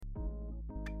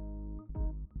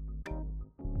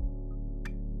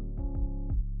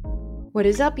What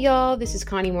is up, y'all? This is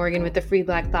Connie Morgan with the Free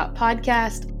Black Thought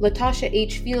podcast. Latasha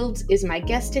H. Fields is my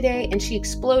guest today, and she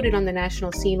exploded on the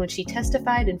national scene when she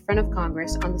testified in front of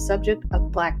Congress on the subject of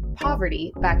Black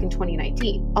poverty back in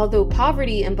 2019. Although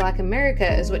poverty in Black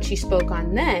America is what she spoke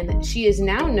on then, she is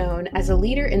now known as a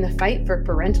leader in the fight for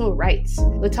parental rights.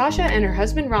 Latasha and her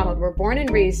husband Ronald were born and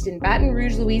raised in Baton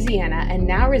Rouge, Louisiana, and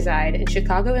now reside in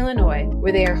Chicago, Illinois,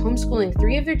 where they are homeschooling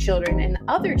 3 of their children and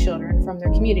other children from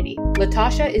their community.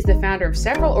 Latasha is the founder of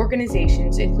several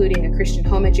organizations, including a Christian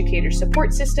home educator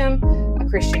support system, a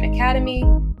Christian academy,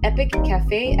 Epic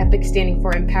Cafe, Epic standing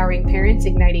for Empowering Parents,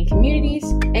 Igniting Communities,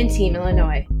 and Team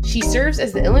Illinois. She serves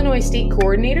as the Illinois State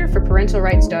Coordinator for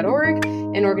ParentalRights.org,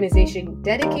 an organization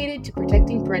dedicated to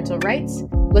protecting parental rights.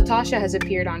 Latasha has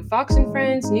appeared on Fox and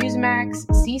Friends,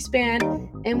 Newsmax,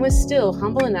 C-SPAN, and was still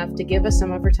humble enough to give us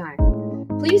some of her time.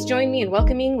 Please join me in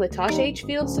welcoming Latasha H.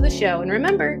 Fields to the show, and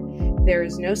remember, there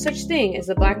is no such thing as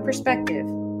a Black perspective,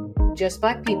 just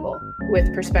Black people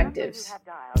with perspectives.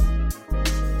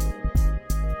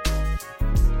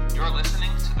 You're listening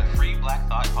to the Free Black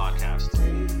Thought podcast.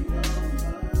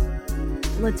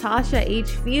 Latasha H.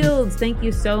 Fields, thank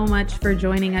you so much for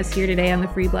joining us here today on the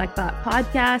Free Black Thought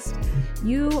podcast.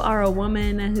 You are a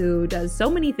woman who does so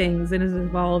many things and is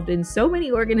involved in so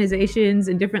many organizations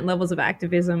and different levels of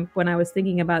activism. When I was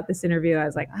thinking about this interview, I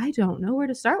was like, I don't know where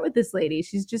to start with this lady.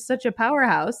 She's just such a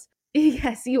powerhouse.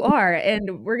 Yes, you are.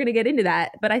 And we're going to get into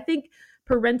that. But I think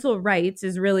parental rights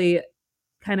is really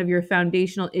kind of your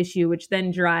foundational issue, which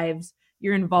then drives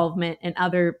your involvement in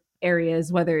other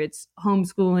areas, whether it's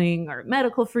homeschooling or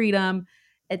medical freedom,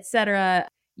 etc.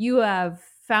 You have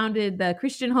founded the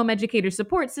Christian home educator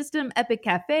support system, Epic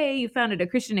Cafe. You founded a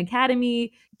Christian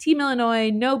academy, Team Illinois,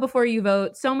 Know Before You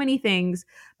Vote, so many things.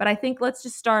 But I think let's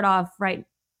just start off right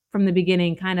from the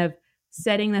beginning, kind of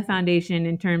setting the foundation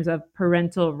in terms of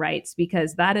parental rights,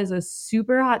 because that is a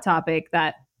super hot topic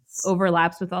that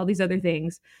overlaps with all these other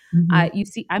things.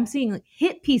 I'm seeing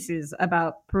hit pieces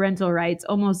about parental rights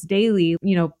almost daily,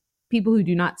 people who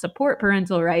do not support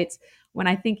parental rights, when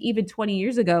I think even 20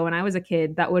 years ago when I was a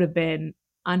kid, that would have been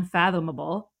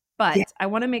unfathomable. But yeah. I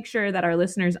want to make sure that our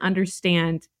listeners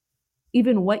understand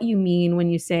even what you mean when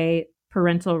you say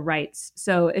parental rights.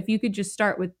 So if you could just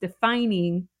start with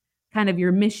defining kind of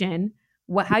your mission,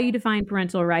 how you define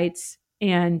parental rights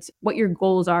and what your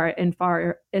goals are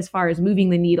as far as moving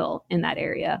the needle in that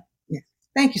area. Yeah.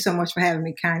 Thank you so much for having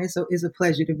me, Connie. So it's a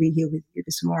pleasure to be here with you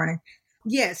this morning.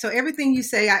 Yeah, so everything you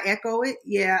say, I echo it.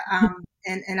 Yeah,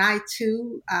 and I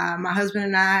too, my husband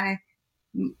and I,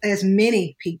 as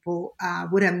many people,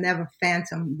 would have never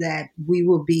fathomed that we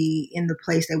will be in the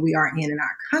place that we are in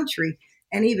our country,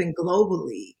 and even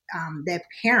globally, that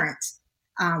parents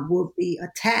will be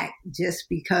attacked just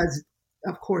because,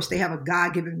 of course, they have a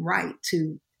God-given right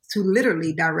to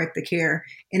literally direct the care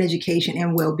and education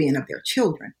and well-being of their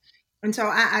children. And so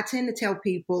I tend to tell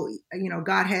people,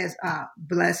 God has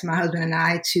blessed my husband and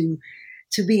I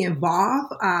to be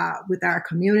involved with our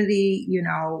community,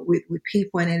 with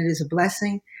people, and it is a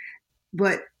blessing.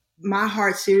 But my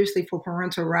heart seriously for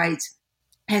parental rights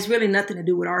has really nothing to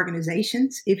do with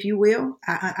organizations, if you will.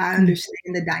 I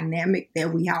understand the dynamic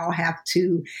that we all have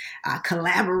to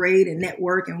collaborate and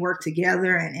network and work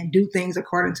together and do things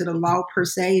according to the law per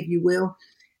se, if you will.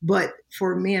 But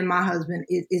for me and my husband,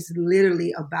 it's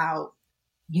literally about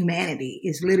humanity.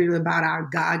 It's literally about our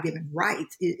God-given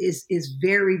rights. It is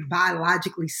very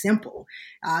biologically simple,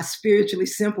 spiritually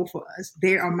simple for us.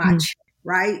 They are my children,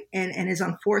 right? And it's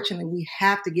unfortunate we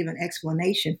have to give an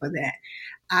explanation for that.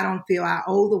 I don't feel I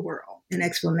owe the world an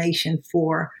explanation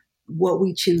for what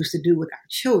we choose to do with our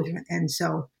children. And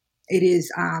so it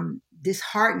is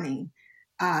disheartening,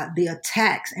 the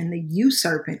attacks and the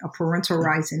usurping of parental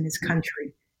rights in this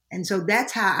country. And so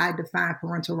that's how I define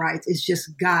parental rights. It's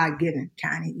just God-given,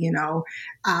 kind of,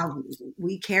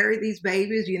 we carry these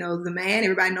babies, the man,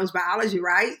 everybody knows biology,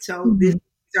 right? So these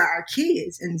are our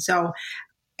kids. And so,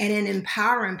 and in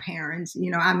empowering parents,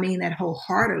 I mean that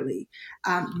wholeheartedly,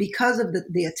 because of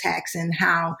the attacks and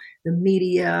how the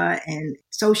media and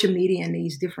social media and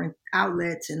these different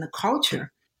outlets and the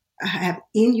culture have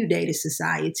inundated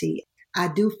society. I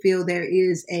do feel there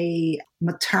is a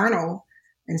maternal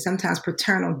and sometimes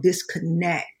paternal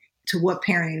disconnect to what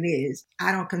parenting is.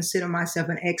 I don't consider myself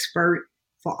an expert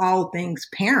for all things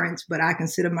parents, but I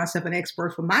consider myself an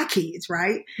expert for my kids,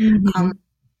 right?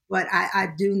 But I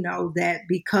do know that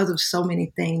because of so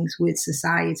many things with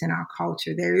society and our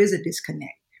culture, there is a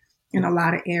disconnect in a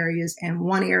lot of areas. And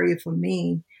one area for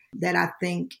me that I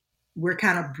think we're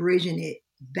kind of bridging it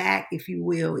back, if you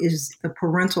will, is the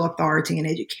parental authority in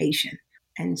education.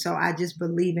 And so I just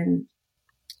believe in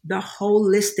the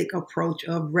holistic approach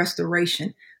of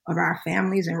restoration of our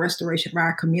families and restoration of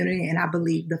our community. And I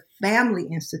believe the Family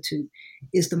Institute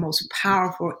is the most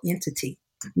powerful entity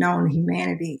known in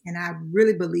humanity. And I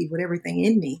really believe with everything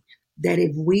in me that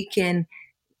if we can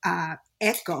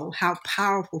echo how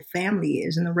powerful family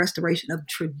is in the restoration of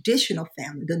traditional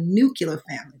family, the nuclear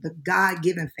family, the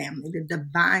God-given family, the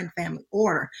divine family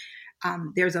order,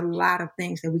 there's a lot of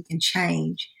things that we can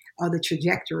change the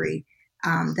trajectory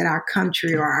that our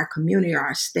country or our community or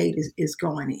our state is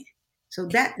going in. So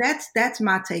that's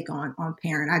my take on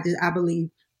parent. I believe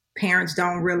parents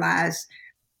don't realize,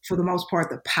 for the most part,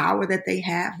 the power that they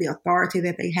have, the authority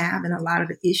that they have, and a lot of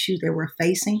the issues that we're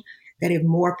facing. That if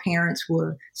more parents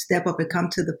would step up and come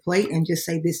to the plate and just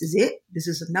say, "This is it, this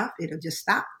is enough," it'll just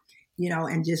stop,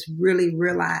 and just really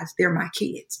realize they're my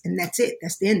kids, and that's it.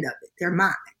 That's the end of it. They're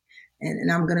mine,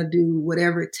 and I'm going to do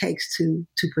whatever it takes to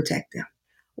protect them.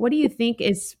 What do you think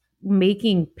is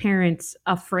making parents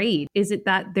afraid? Is it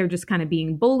that they're just kind of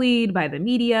being bullied by the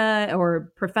media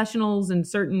or professionals in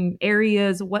certain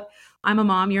areas? I'm a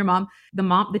mom, you're a mom.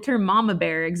 The term mama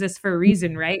bear exists for a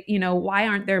reason, right? Why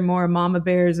aren't there more mama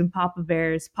bears and papa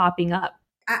bears popping up?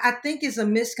 I think it's a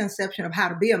misconception of how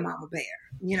to be a mama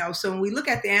bear. So when we look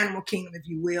at the animal kingdom, if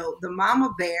you will, the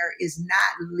mama bear is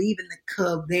not leaving the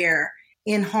cub there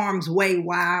in harm's way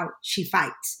while she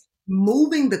fights.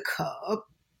 Moving the cub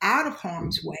out of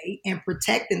harm's way and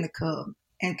protecting the cub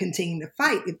and continuing to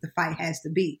fight if the fight has to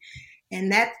be.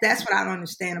 And that's what I don't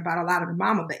understand about a lot of the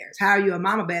mama bears. How are you a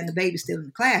mama bear and the baby's still in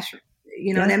the classroom?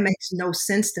 That makes no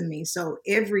sense to me. So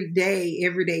every day,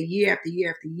 year after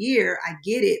year after year, I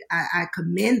get it. I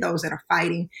commend those that are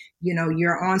fighting.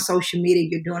 You're on social media,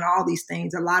 you're doing all these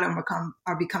things. A lot of them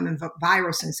are becoming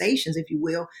viral sensations, if you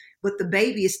will, but the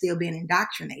baby is still being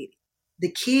indoctrinated.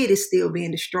 The kid is still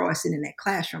being destroyed sitting in that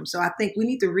classroom. So I think we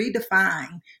need to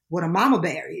redefine what a mama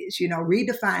bear is,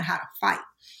 redefine how to fight.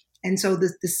 And so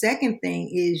the second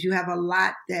thing is you have a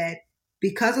lot that,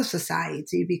 because of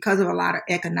society, because of a lot of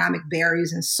economic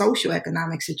barriers and social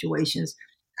economic situations,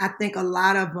 I think a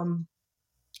lot of them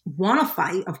want to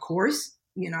fight, of course.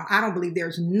 I don't believe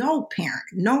there's no parent,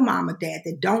 no mom or dad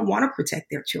that don't want to protect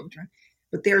their children.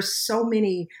 But there's so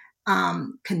many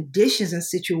conditions and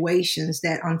situations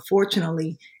that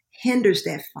unfortunately hinders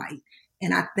that fight.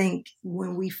 And I think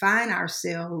when we find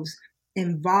ourselves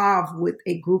involved with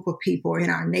a group of people in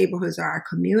our neighborhoods or our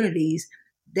communities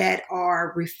that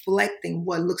are reflecting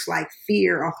what looks like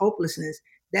fear or hopelessness,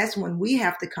 that's when we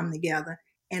have to come together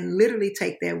and literally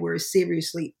take that word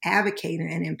seriously,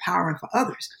 advocating and empowering for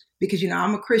others. Because,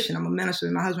 I'm a Christian, I'm a minister,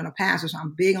 and my husband a pastor, so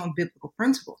I'm big on biblical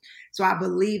principles. So I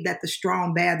believe that the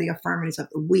strong bear the infirmities of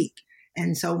the weak.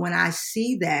 And so when I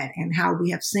see that and how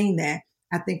we have seen that,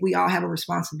 I think we all have a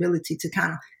responsibility to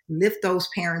kind of lift those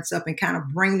parents up and kind of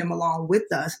bring them along with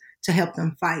us to help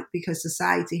them fight, because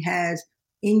society has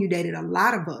inundated a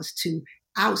lot of us to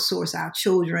outsource our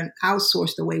children,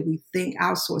 outsource the way we think,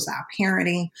 outsource our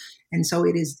parenting. And so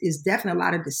it is definitely a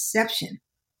lot of deception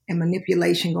and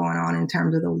manipulation going on in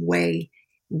terms of the way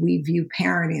we view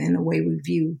parenting and the way we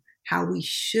view how we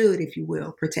should, if you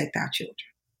will, protect our children.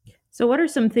 So what are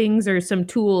some things or some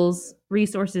tools,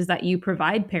 resources that you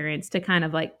provide parents to kind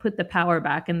of like put the power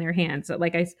back in their hands? So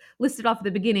like I listed off at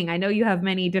the beginning, I know you have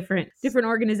many different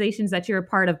organizations that you're a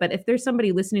part of, but if there's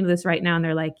somebody listening to this right now and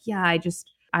they're like, yeah,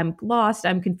 I'm lost,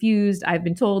 I'm confused, I've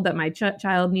been told that my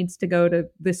child needs to go to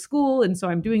this school, and so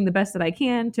I'm doing the best that I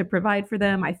can to provide for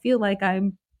them. I feel like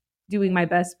I'm doing my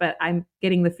best, but I'm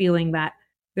getting the feeling that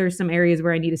there's some areas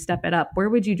where I need to step it up. Where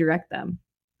would you direct them?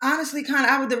 Honestly,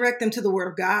 I would direct them to the Word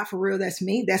of God. For real, that's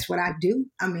me. That's what I do.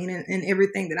 I mean, in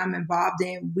everything that I'm involved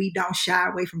in, we don't shy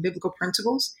away from biblical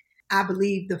principles. I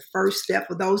believe the first step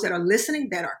for those that are listening,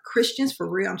 that are Christians, for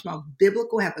real, I'm talking about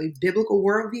biblical, have a biblical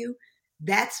worldview.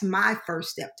 That's my first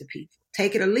step to people.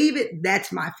 Take it or leave it.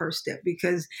 That's my first step,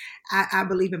 because I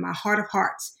believe in my heart of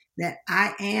hearts that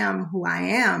I am who I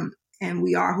am and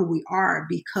we are who we are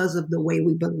because of the way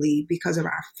we believe, because of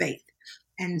our faith.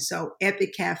 And so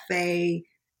Epic Cafe,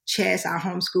 Chess, our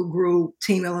homeschool group,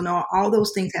 Team Illinois, all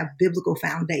those things have biblical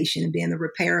foundation and being the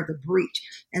repair of the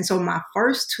breach. And so my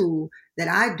first tool that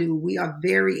I do, we are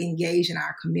very engaged in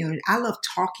our community. I love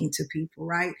talking to people,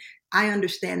 right? I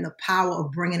understand the power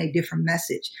of bringing a different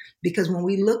message, because when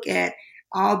we look at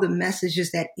all the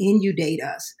messages that inundate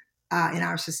us in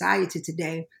our society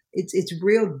today, it's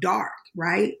real dark,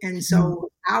 right? And so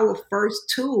our first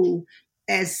tool,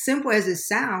 as simple as it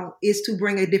sounds, is to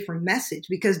bring a different message,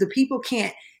 because the people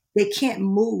can't They can't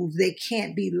move. They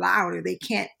can't be louder. They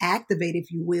can't activate,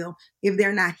 if you will, if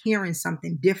they're not hearing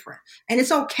something different. And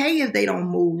it's okay if they don't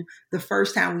move the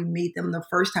first time we meet them, the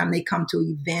first time they come to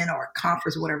an event or a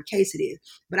conference, or whatever case it is.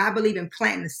 But I believe in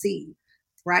planting the seed,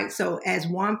 right? So as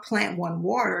one plant, one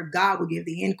water, God will give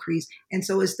the increase. And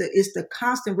so it's the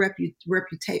constant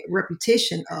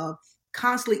repetition of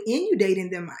constantly inundating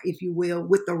them, if you will,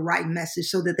 with the right message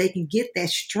so that they can get that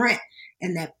strength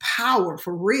and that power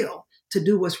for real to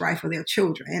do what's right for their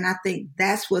children. And I think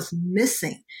that's what's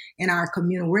missing in our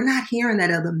community. We're not hearing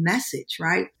that other message,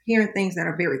 right? Hearing things that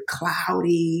are very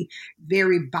cloudy,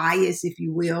 very biased, if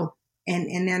you will,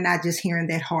 and they're not just hearing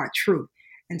that hard truth.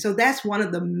 And so that's one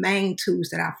of the main tools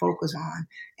that I focus on.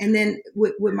 And then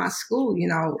with my school,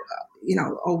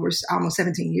 over almost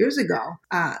 17 years ago,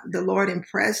 the Lord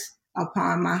impressed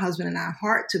upon my husband and I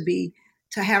heart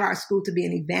to have our school to be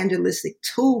an evangelistic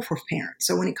tool for parents.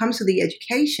 So when it comes to the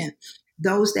education,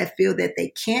 those that feel that they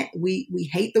can't, we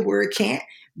hate the word can't,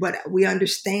 but we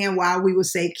understand why we would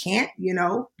say can't,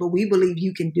 but we believe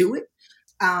you can do it.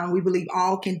 We believe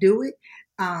all can do it.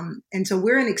 And so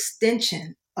we're an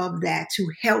extension of that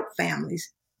to help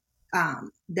families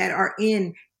that are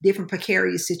in different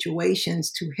precarious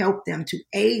situations, to help them, to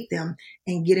aid them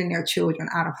in getting their children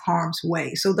out of harm's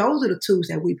way. So those are the tools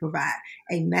that we provide: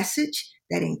 a message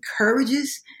that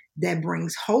encourages, that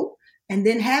brings hope, and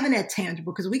then having that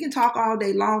tangible, because we can talk all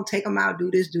day long, take them out,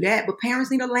 do this, do that, but parents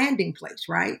need a landing place,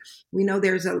 right? We know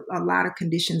there's a lot of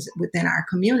conditions within our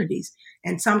communities,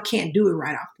 and some can't do it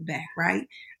right off the bat, right?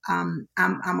 I'm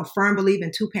a firm believer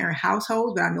in 2-parent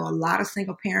households, but I know a lot of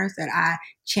single parents that I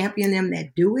champion them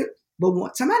that do it.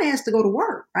 But somebody has to go to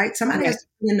work, right? Somebody has to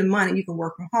put in the money. You can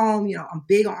work from home. I'm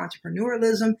big on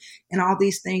entrepreneurialism and all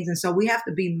these things. And so we have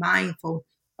to be mindful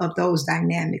of those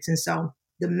dynamics. And so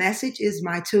the message is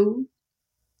my tool,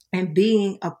 and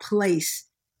being a place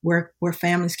where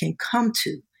families can come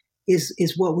to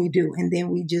is what we do. And then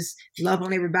we just love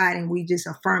on everybody, and we just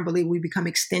a firm believer we become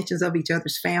extensions of each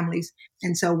other's families.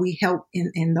 And so we help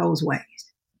in those ways.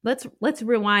 Let's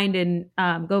rewind and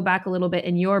go back a little bit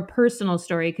in your personal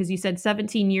story, because you said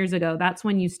 17 years ago, that's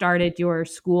when you started your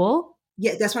school.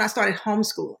 Yeah, that's when I started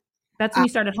homeschooling. That's when you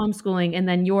started homeschooling, and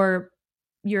then your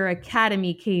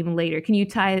academy came later. Can you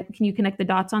connect the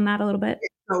dots on that a little bit?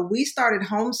 So we started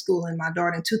homeschooling my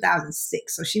daughter in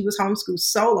 2006. So she was homeschooled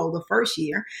solo the first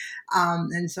year.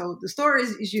 And so the story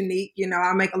is unique.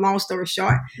 I'll make a long story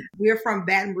short. We're from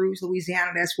Baton Rouge,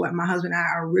 Louisiana. That's what my husband and I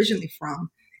are originally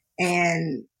from.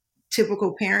 And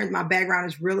typical parents, my background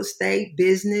is real estate,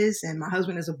 business, and my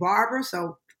husband is a barber.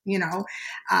 So,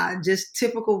 just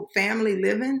typical family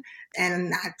living.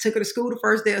 And I took her to school the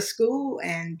first day of school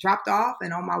and dropped off.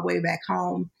 And on my way back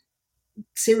home,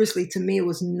 seriously, to me, it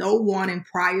was no warning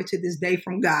prior to this day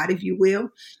from God, if you will.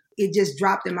 It just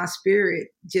dropped in my spirit,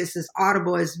 just as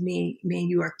audible as me and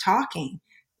you are talking,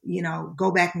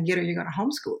 go back and get her. You're going to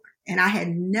homeschool her. And I had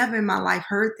never in my life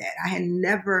heard that. I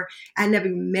never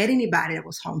met anybody that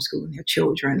was homeschooling their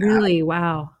children. Really?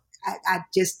 Wow. I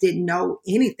just didn't know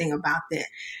anything about that.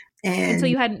 And so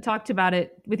you hadn't talked about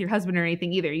it with your husband or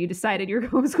anything either. You decided you're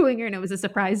homeschooling her, and it was a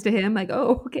surprise to him. Like,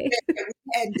 oh, okay. We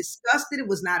had discussed it. It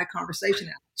was not a conversation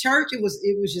at church. It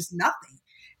was just nothing.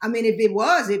 I mean, if it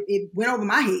was, it went over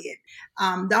my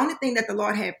head. The only thing that the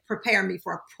Lord had prepared me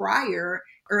for prior,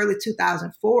 early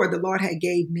 2004, the Lord had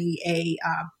gave me a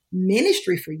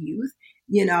ministry for youth,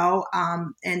 and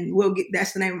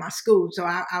that's the name of my school. So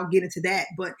I'll get into that.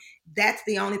 But that's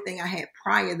the only thing I had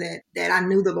prior that I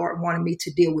knew the Lord wanted me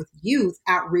to deal with youth,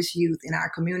 at-risk youth in our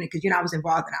community. Because, I was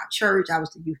involved in our church. I was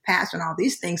the youth pastor and all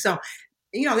these things. So,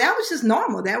 that was just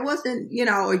normal. That wasn't,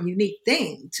 a unique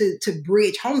thing to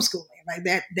bridge homeschooling. Like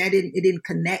that didn't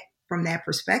connect from that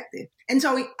perspective. And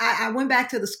so I went back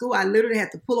to the school. I literally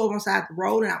had to pull over on the side of the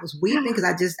road, and I was weeping because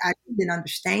I didn't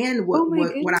understand what I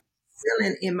was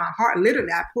feeling in my heart.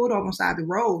 Literally, I pulled over on the side of the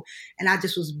road, and I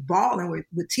just was bawling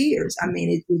with tears. I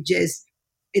mean,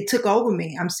 it took over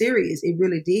me. I'm serious. It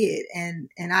really did. And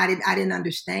I didn't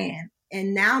understand.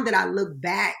 And now that I look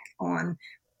back on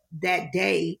that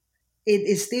day,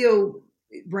 it still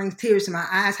brings tears to my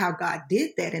eyes how God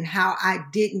did that, and how I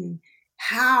did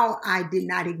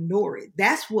not ignore it.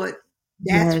 That's what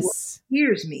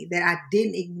scares me, that I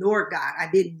didn't ignore God. I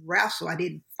didn't wrestle. I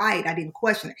didn't fight. I didn't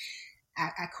question it.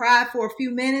 I cried for a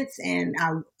few minutes, and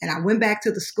I went back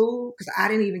to the school because I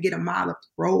didn't even get a mile up the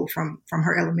road from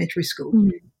her elementary school.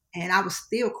 Mm-hmm. And I was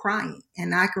still crying.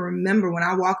 And I can remember when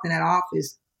I walked in that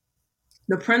office,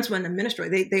 the principal and the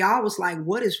administrator, they all was like,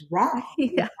 what is wrong?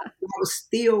 Yeah. I was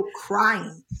still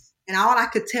crying. And all I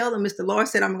could tell them is the Lord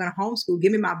said, I'm going to homeschool.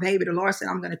 Give me my baby. The Lord said,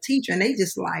 I'm going to teach her. And they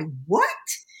just like, what?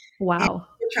 Wow.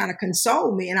 And trying to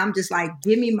console me. And I'm just like,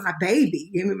 give me my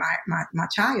baby, give me my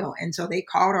child. And so they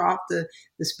called her off the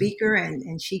speaker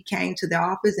and she came to the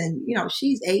office and,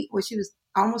 she's 8. Well, she was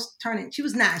she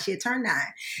was 9. She had turned 9.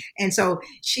 And so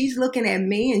she's looking at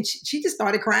me and she just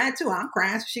started crying too. I'm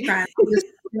crying. So she crying. I'm just,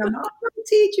 Mom, let me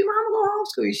teach you. Mom, go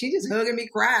homeschool you. She just hugging me,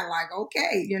 crying like,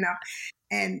 okay,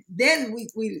 And then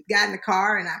we got in the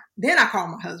car and I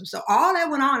called my husband. So all that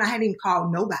went on, I hadn't even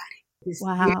called nobody.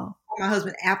 Wow. My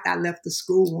husband after I left the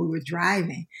school when we were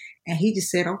driving, and he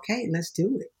just said, okay, let's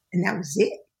do it. And that was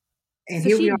it. And so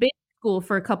here we she'd are. been in school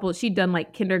for a couple, she'd done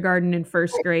like kindergarten and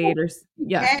first grade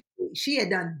yeah. She had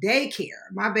done daycare.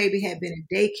 My baby had been in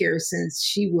daycare since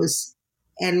she was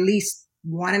at least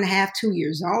 1.5, 2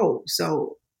 years old.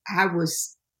 So I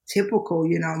was typical,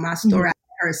 my story. I had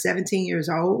her at 17 years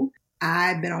old.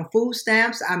 I've been on food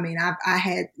stamps. I mean, I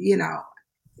had,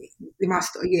 my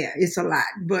story. Yeah, it's a lot,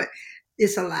 but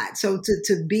it's a lot. So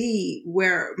to be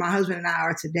where my husband and I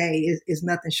are today is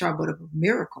nothing short but of a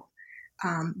miracle.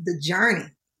 The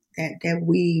journey that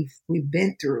we've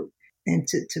been through, and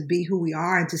to be who we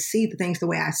are, and to see the things the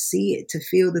way I see it, to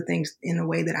feel the things in the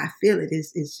way that I feel it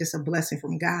is just a blessing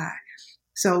from God.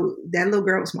 So that little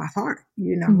girl was my heart,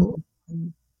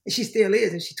 She still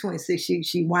is, and she's 26.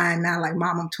 She whine now like,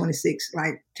 Mom, I'm 26.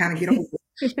 Like, kind of get over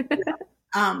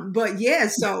it. But yeah,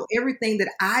 so everything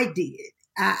that I did,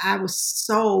 I was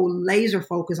so laser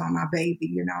focused on my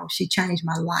baby. She changed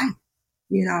my life.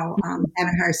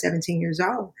 Having her at 17 years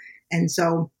old, and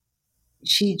so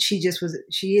she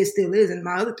still is, and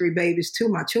my other 3 babies too.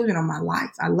 My children are my life.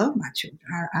 I love my children.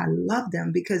 I love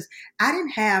them because I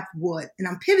didn't have and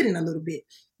I'm pivoting a little bit,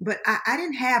 but I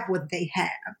didn't have what they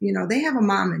have. They have a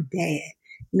mom and dad.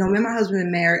 Me and my husband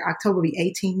been married. October will be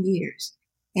 18 years.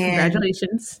 And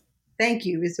congratulations. Thank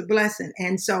you. It's a blessing.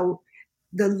 And so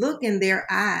the look in their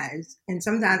eyes, and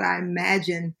sometimes I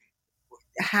imagine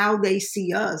how they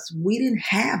see us. We didn't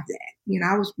have that. Me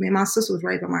and my sister was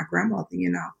raised by my grandmother.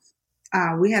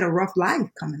 We had a rough life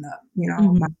coming up,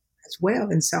 as well.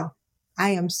 And so I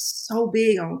am so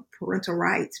big on parental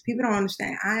rights. People don't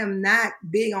understand. I am not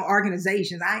big on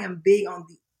organizations. I am big on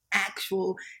the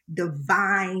actual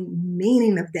divine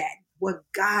meaning of that, what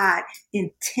God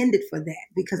intended for that,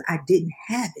 because I didn't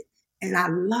have it. And I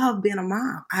love being a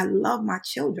mom. I love my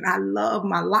children. I love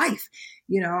my life.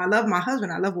 I love my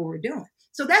husband. I love what we're doing.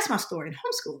 So that's my story in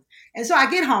homeschooling. And so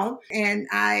I get home and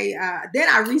then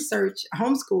I research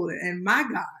homeschooling, and my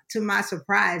God, to my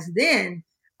surprise, then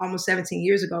almost 17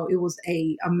 years ago, it was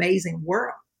a amazing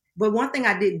world. But one thing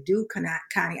I didn't do,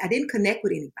 Connie, I didn't connect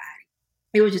with anybody.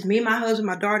 It was just me, my husband,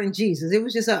 my daughter, and Jesus. It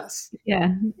was just us. Yeah.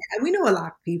 And we knew a lot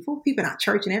of people in our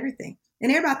church and everything.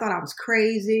 And everybody thought I was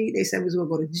crazy. They said we was going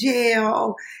to go to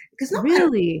jail.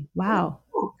 Really? Wow.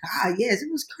 Oh, God, yes,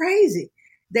 it was crazy.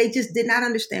 They just did not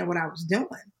understand what I was doing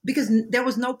because there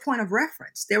was no point of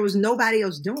reference. There was nobody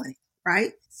else doing it,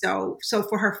 right? So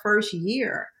for her first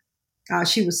year,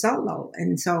 she was solo.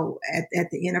 And so at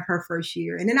the end of her first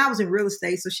year, and then I was in real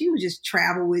estate. So she would just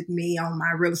travel with me on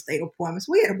my real estate appointments.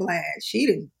 We had a blast.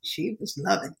 She was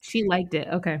loving it. She liked it.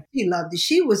 Okay. She loved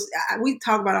it. We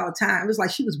talk about it all the time. It was like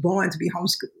she was born to be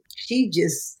homeschooled.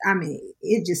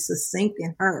 It just succinct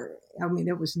in her.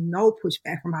 There was no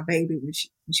pushback from my baby when she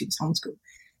was homeschooled.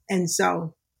 And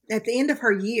so at the end of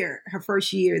her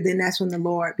first year, then that's when the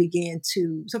Lord began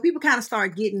so people kind of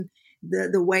started getting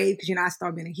the wave, because, I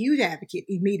started being a huge advocate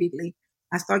immediately.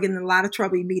 I started getting in a lot of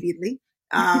trouble immediately.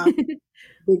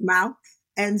 Big mouth.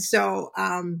 And so,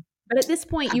 but at this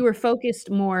point you were focused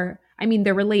more,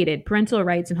 they're related. Parental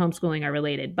rights and homeschooling are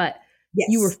related, but yes,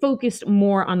 you were focused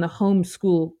more on the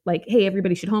homeschool, like, hey,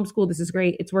 everybody should homeschool. This is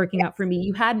great. It's working out for me.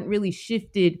 You hadn't really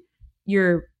shifted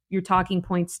your talking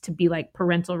points to be like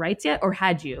parental rights yet, or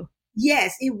had you?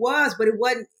 Yes, it was, but it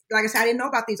wasn't, like I said, I didn't know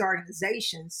about these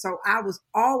organizations. So I was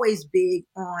always big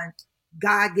on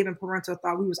God-given parental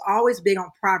thought. We was always big on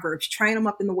Proverbs, train them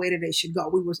up in the way that they should go.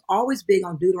 We was always big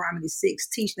on Deuteronomy 6,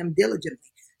 teach them diligently.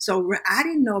 So I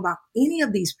didn't know about any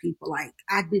of these people. Like,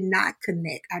 I did not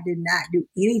connect. I did not do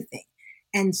anything.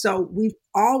 And so we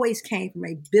always came from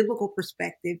a biblical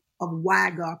perspective of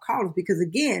why God called us. Because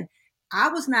again, I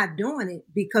was not doing it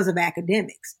because of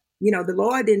academics. The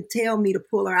Lord didn't tell me to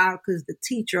pull her out because the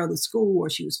teacher or the school or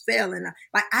she was failing.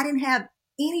 Like, I didn't have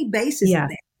any basis in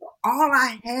that. All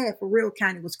I had for real,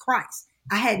 Connie, was Christ.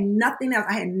 I had nothing else.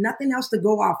 I had nothing else to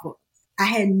go off of. I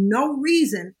had no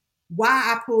reason why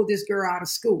I pulled this girl out of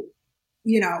school.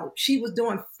 She was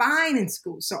doing fine in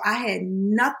school. So I had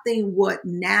nothing what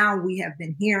now we have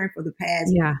been hearing for the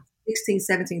past 16,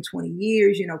 17, 20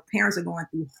 years. Parents are going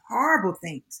through horrible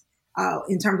things.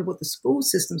 in terms of what the school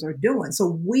systems are doing.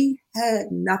 So we had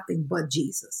nothing but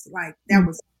Jesus. Like that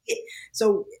was it.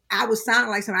 So I was sounding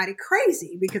like somebody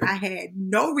crazy because I had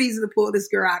no reason to pull this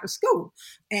girl out of school.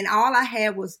 And all I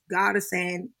had was God is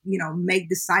saying, make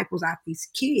disciples out of these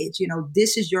kids.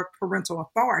 This is your parental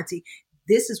authority.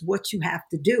 This is what you have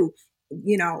to do.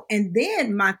 And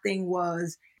then my thing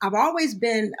was, I've always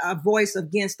been a voice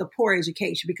against the poor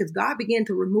education because God began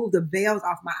to remove the veils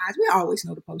off my eyes. We always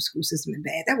know the public school system is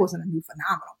bad. That wasn't a new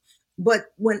phenomenon. But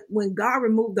when God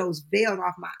removed those veils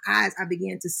off my eyes, I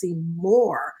began to see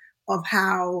more of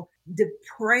how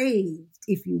depraved,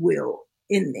 if you will,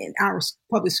 in our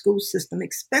public school system,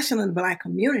 especially in the Black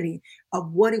community,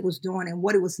 of what it was doing and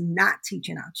what it was not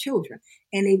teaching our children.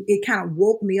 And it kind of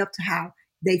woke me up to how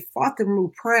they fought to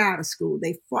remove prayer out of school.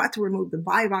 They fought to remove the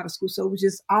Bible out of school. So it was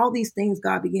just all these things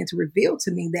God began to reveal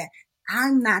to me that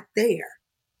I'm not there.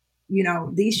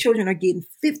 These children are getting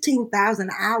 15,000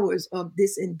 hours of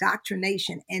this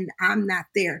indoctrination and I'm not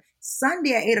there.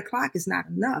 Sunday at 8:00 is not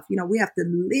enough. We have to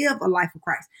live a life of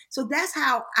Christ. So that's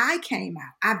how I came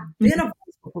out. I've been a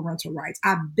voice for parental rights.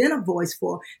 I've been a voice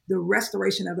for the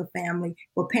restoration of the family,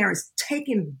 for parents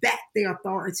taking back their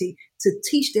authority to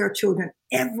teach their children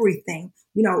everything.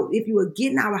 If you were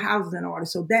getting our houses in order.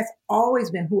 So that's always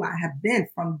been who I have been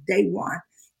from day one.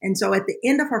 And so at the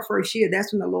end of her first year,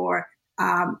 that's when the Lord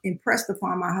impressed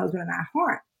upon my husband and I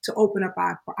heart to open up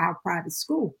our private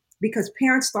school because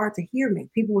parents start to hear me.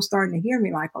 People were starting to hear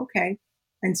me like, okay.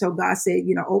 And so God said,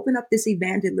 open up this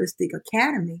evangelistic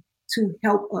academy to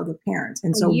help other parents.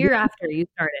 And so a year after you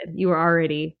started, you were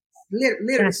already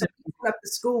literally so we opened up the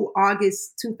school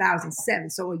August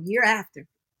 2007. So a year after.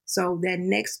 So that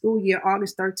next school year,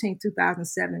 August 13,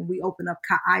 2007, we opened up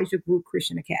Ka'ijah Group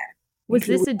Christian Academy. Was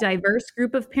this a diverse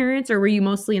group of parents or were you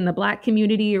mostly in the Black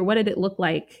community or what did it look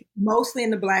like? Mostly in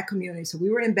the Black community. So we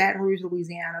were in Baton Rouge,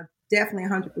 Louisiana, definitely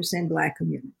 100% Black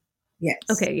community. Yes.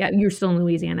 Okay. Yeah. You're still in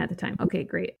Louisiana at the time. Okay,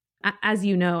 great. As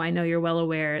you know, I know you're well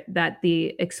aware that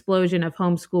the explosion of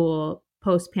homeschool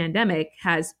post-pandemic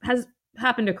has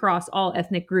happened across all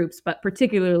ethnic groups, but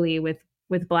particularly with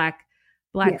Black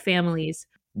yes. families.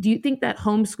 Do you think that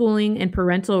homeschooling and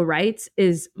parental rights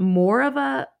is more of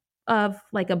a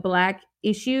Black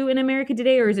issue in America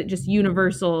today, or is it just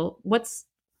universal?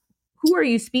 Who are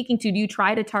you speaking to? Do you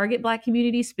try to target Black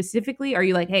communities specifically? Are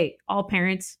you like, hey, all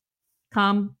parents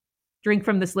come drink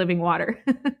from this living water?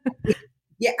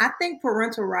 Yeah, I think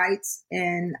parental rights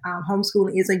and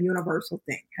homeschooling is a universal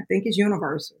thing. I think it's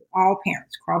universal. All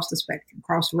parents across the spectrum,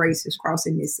 across races, across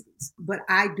ethnicities. But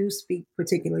I do speak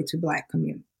particularly to Black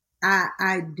community.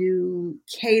 I do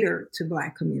cater to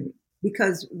Black community.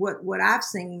 Because what I've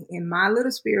seen in my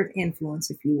little sphere of influence,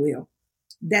 if you will,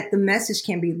 that the message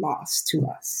can be lost to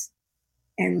us.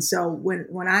 And so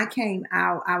when I came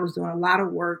out, I was doing a lot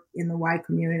of work in the white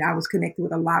community. I was connected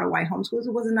with a lot of white homeschoolers.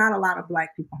 There was not a lot of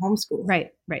Black people homeschooling. Right.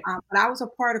 But I was a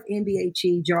part of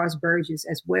NBHE, George Burgess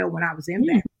as well when I was in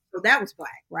that. So that was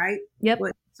Black, right? Yep.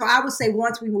 So I would say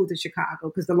once we moved to Chicago,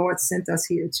 because the Lord sent us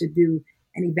here to do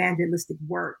an evangelistic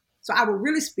work. So I would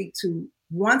really speak to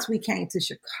once we came to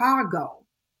Chicago,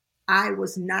 it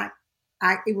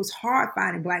was hard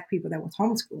finding Black people that was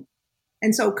homeschooling.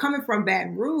 And so coming from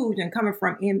Baton Rouge and coming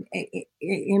from NBHE,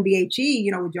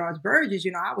 with George Burgess,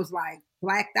 I was like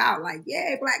blacked out, like,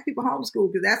 yeah, Black people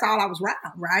homeschool, because that's all I was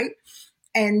around, right?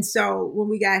 And so when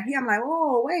we got here, I'm like,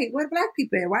 oh, wait, where Black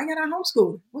people at? Why you not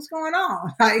homeschool? What's going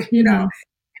on?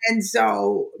 And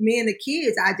so me and the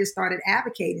kids, I just started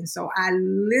advocating. So I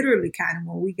literally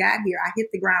when we got here, I hit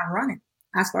the ground running.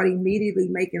 I started immediately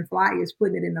making flyers,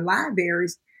 putting it in the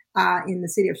libraries in the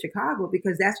city of Chicago,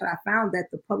 because that's what I found,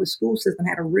 that the public school system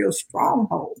had a real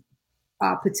stronghold,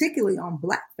 particularly on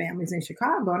Black families in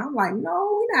Chicago. And I'm like,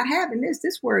 no, we're not having this.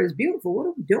 This word is beautiful. What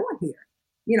are we doing here?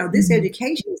 This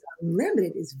education is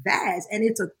unlimited, it's vast, and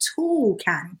it's a tool,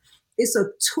 Connie. It's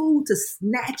a tool to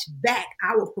snatch back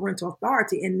our parental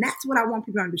authority. And that's what I want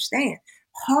people to understand.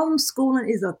 Homeschooling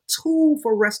is a tool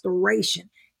for restoration.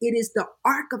 It is the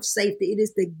ark of safety. It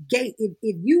is the gate.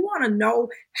 If you want to know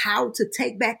how to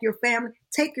take back your family,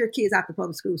 take your kids out the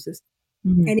public school system.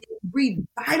 Mm-hmm. And it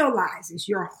revitalizes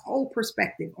your whole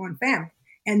perspective on family.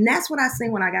 And that's what I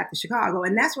seen when I got to Chicago.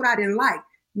 And that's what I didn't like.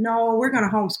 No, we're going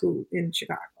to homeschool in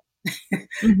Chicago.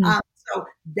 Mm-hmm. So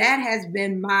that has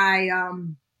been my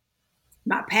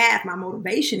path, my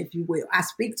motivation, if you will. I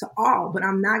speak to all, but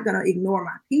I'm not going to ignore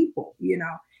my people,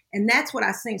 And that's what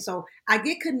I seen. So I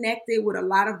get connected with a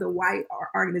lot of the white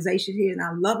organizations here, and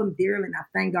I love them dearly, and I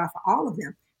thank God for all of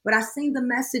them. But I seen the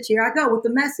message. Here I go with the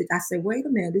message. I say, wait a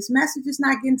minute, this message is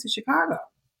not getting to Chicago.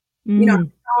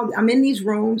 Mm. I'm in these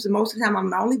rooms, and most of the time I'm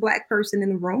the only Black person in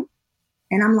the room.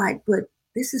 And I'm like, but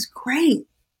this is great.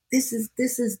 This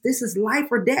is life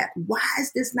or death. Why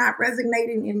is this not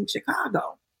resonating in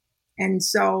Chicago? And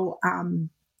so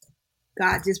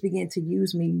God just began to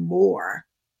use me more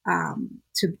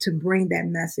to bring that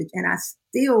message. And I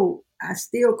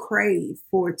still crave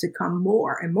for it to come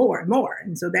more and more and more.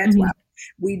 And so that's why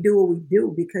we do what we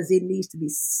do, because it needs to be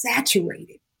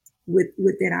saturated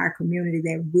within our community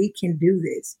that we can do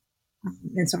this.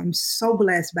 And so I'm so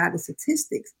blessed by the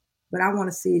statistics, but I want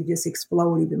to see it just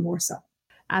explode even more so.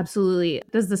 Absolutely.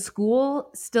 Does the school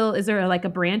still, is there like a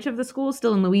branch of the school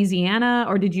still in Louisiana,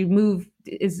 or did you move?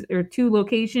 Is there two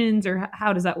locations, or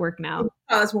how does that work now?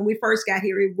 Because when we first got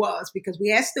here, it was because we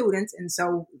had students. And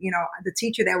so, the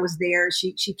teacher that was there,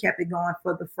 she kept it going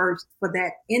for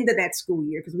that end of that school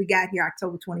year, because we got here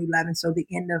October 2011. So the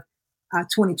end of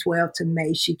 2012 to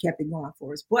May, she kept it going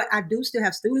for us. But I do still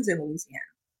have students in Louisiana.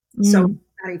 So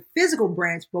not a physical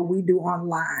branch, but we do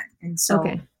online. And so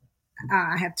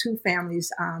I have two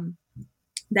families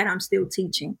that I'm still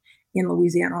teaching in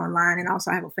Louisiana online. And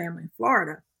also I have a family in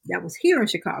Florida that was here in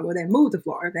Chicago that moved to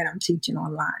Florida that I'm teaching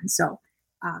online. So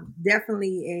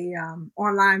definitely a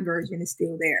online version is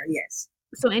still there. Yes.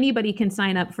 So anybody can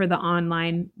sign up for the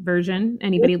online version.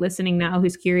 Anybody listening now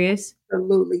who's curious?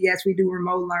 Absolutely. Yes, we do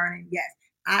remote learning. Yes.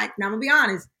 Now I'm going to be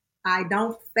honest. I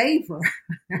don't favor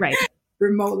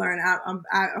remote learning.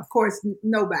 I, of course,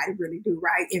 nobody really do,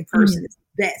 right? In person is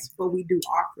the best, but we do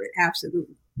offer it.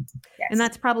 Absolutely. Yes. And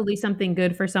that's probably something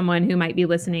good for someone who might be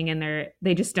listening and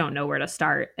they just don't know where to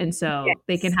start. And so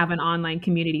they can have an online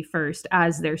community first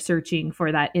as they're searching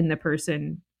for that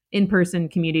in-person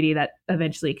community that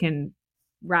eventually can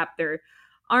wrap their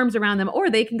arms around them, or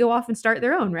they can go off and start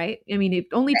their own, right? I mean, it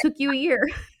only took you a year.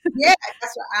 Yeah,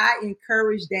 that's why I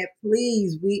encourage that.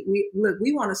 Please, we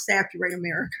want to saturate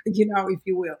America, if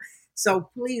you will. So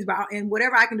please, and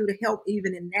whatever I can do to help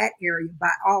even in that area, by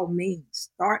all means,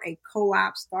 start a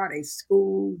co-op, start a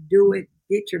school, do it,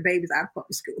 get your babies out of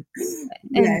public school.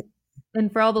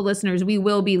 And for all the listeners, we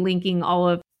will be linking all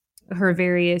of her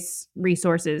various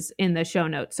resources in the show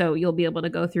notes. So you'll be able to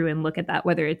go through and look at that,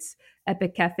 whether it's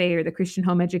Epic Cafe or the Christian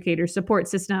Home Educator Support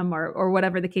System or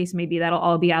whatever the case may be. That'll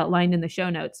all be outlined in the show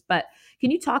notes. But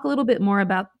can you talk a little bit more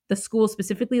about the school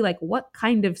specifically? Like, what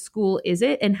kind of school is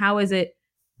it, and how is it?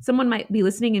 Someone might be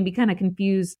listening and be kind of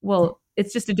confused. Well,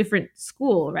 it's just a different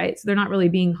school, right? So they're not really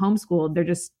being homeschooled. They're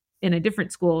just in a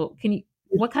different school.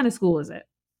 What kind of school is it?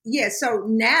 Yeah, so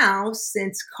now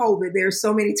since COVID, there's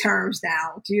so many terms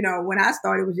now. When I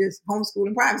started, it was just homeschool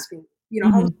and private school,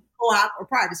 homeschool co-op or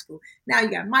private school. Now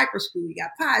you got micro school, you got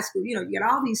pie school, you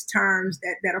got all these terms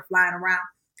that are flying around.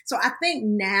 So I think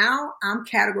now I'm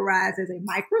categorized as a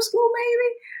micro school,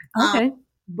 maybe. Okay.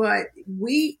 But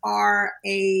we are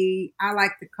I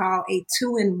like to call a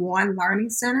 2-in-1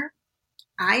 learning center.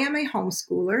 I am a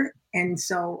homeschooler. And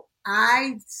so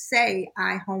I say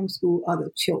I homeschool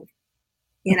other children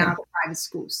in our private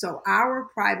school. So our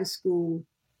private school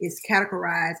is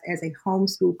categorized as a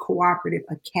homeschool cooperative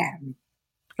academy.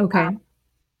 Okay.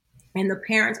 And the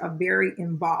parents are very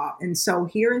involved. And so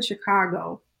here in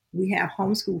Chicago, we have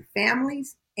homeschool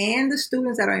families and the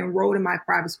students that are enrolled in my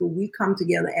private school. We come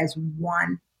together as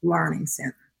one learning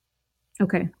center.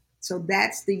 Okay. So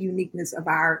that's the uniqueness of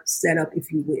our setup,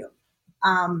 if you will.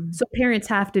 So parents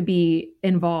have to be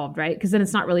involved, right? Because then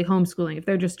it's not really homeschooling. If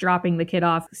they're just dropping the kid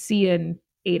off, see in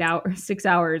 8 hours, 6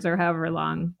 hours, or however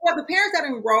long. Well, the parents that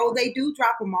enroll, they do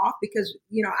drop them off because,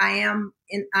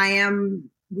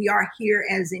 we are here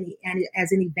as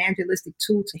an evangelistic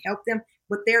tool to help them,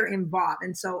 but they're involved.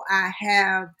 And so I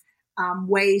have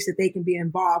ways that they can be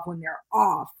involved when they're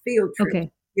off, field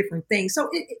trips, different things. So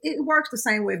it works the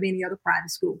same way of any other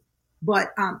private school.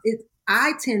 But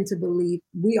I tend to believe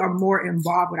we are more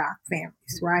involved with our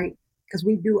families, right? Because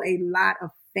we do a lot of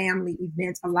family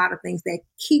events, a lot of things that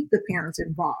keep the parents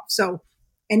involved. So,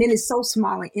 and then it's so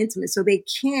small and intimate. So they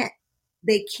can't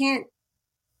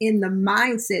in the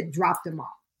mindset drop them off.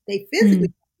 They physically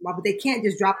drop them off, but they can't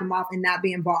just drop them off and not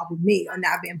be involved with me or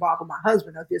not be involved with my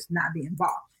husband or just not be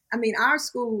involved. I mean, our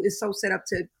school is so set up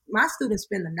to, my students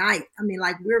spend the night. I mean,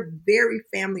 like we're very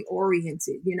family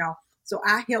oriented, So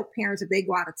I help parents if they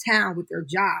go out of town with their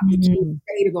job, they can't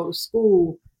stay to go to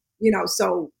school,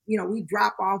 So, we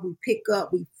drop off, we pick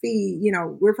up, we feed,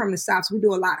 we're from the South, so we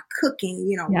do a lot of cooking,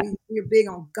 we're big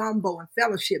on gumbo and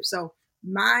fellowship. So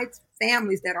my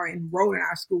families that are enrolled in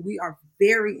our school, we are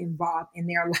very involved in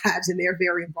their lives and they're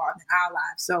very involved in our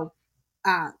lives. So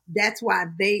that's why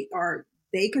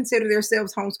they consider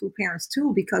themselves homeschool parents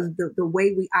too, because the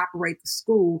way we operate the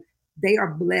school, they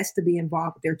are blessed to be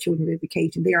involved with their children's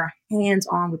education. They are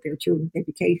hands-on with their children's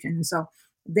education. And so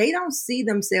they don't see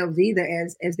themselves either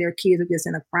as their kids are just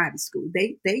in a private school.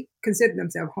 They consider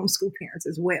themselves homeschool parents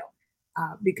as well,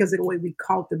 because of the way we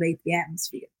cultivate the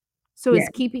atmosphere. So Yeah. is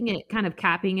keeping it kind of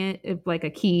capping it if like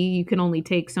a key, you can only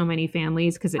take so many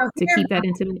families because So to keep that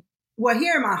intimate? well,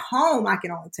 here in my home, I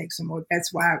can only take some more.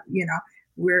 That's why,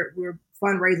 we're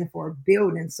fundraising for a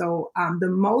building. So the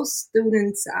most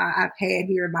students I've had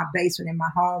here in my basement in my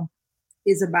home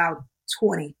is about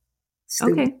 20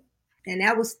 students. Okay. And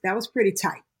that was pretty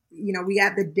tight. We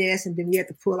got the desk, and then we had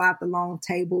to pull out the long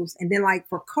tables. And then like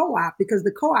for co-op, because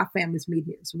the co-op families meet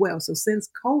here as well. So since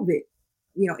COVID,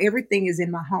 everything is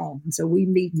in my home. And so we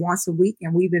meet once a week,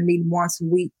 and we've been meeting once a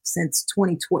week since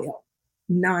 2012,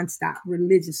 nonstop,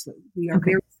 religiously. We are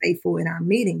Okay. very faithful in our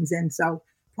meetings. And so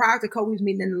prior to COVID, we was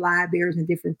meeting in the libraries and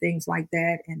different things like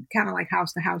that, and kind of like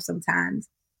house to house sometimes.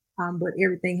 But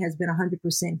everything has been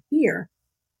 100% here.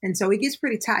 And so it gets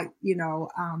pretty tight,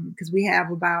 because we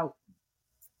have about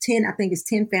 10, I think it's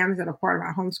 10 families that are part of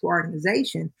our homeschool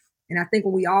organization. And I think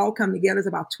when we all come together, it's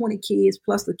about 20 kids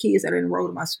plus the kids that are enrolled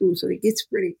in my school. So it gets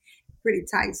pretty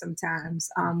tight sometimes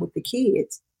with the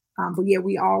kids. But yeah,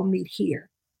 we all meet here.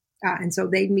 And so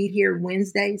they meet here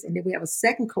Wednesdays, and then we have a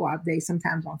second co-op day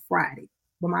sometimes on Friday.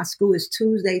 But my school is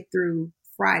Tuesday through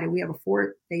Friday. We have a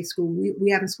 4-day school. We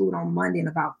haven't schooled on Monday in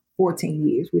about 14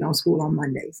 years. We don't school on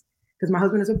Mondays because my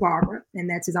husband is a barber, and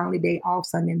that's his only day off,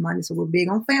 Sunday and Monday. So we're big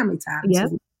on family time. Yeah.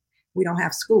 So we don't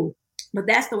have school. But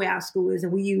that's the way our school is.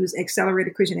 And we use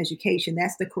accelerated Christian education.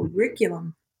 That's the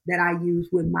curriculum that I use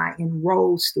with my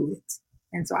enrolled students.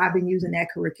 And so I've been using that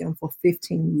curriculum for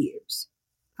 15 years.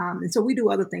 And so we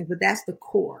do other things, but that's the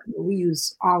core. We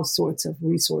use all sorts of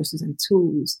resources and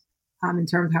tools in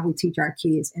terms of how we teach our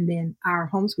kids. And then our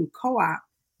homeschool co-op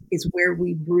is where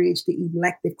we bridge the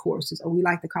elective courses, or we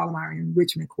like to call them our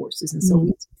enrichment courses. And so we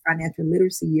teach financial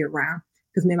literacy year round,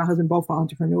 because me and my husband both are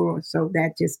entrepreneurs. So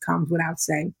that just comes without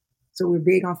saying. So we're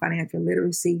big on financial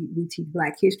literacy. We teach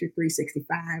Black History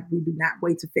 365. We do not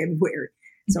wait till February.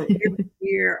 So every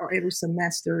year or every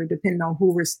semester, depending on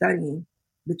who we're studying,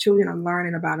 the children are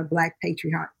learning about a Black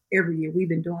patriarch every year. We've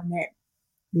been doing that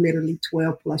literally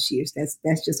 12 plus years.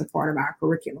 That's just a part of our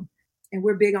curriculum. And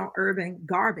we're big on urban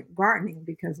gardening,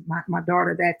 because my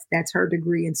daughter, that's her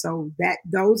degree. And so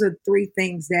those are three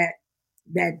things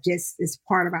that just is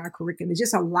part of our curriculum. It's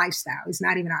just a lifestyle. It's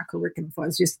not even our curriculum for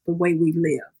us, it's just the way we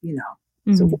live,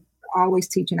 Mm-hmm. So we're always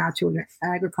teaching our children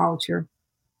agriculture,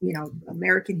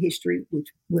 American history, which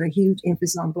with a huge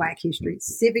emphasis on Black history.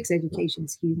 Civics education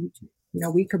is huge.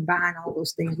 We combine all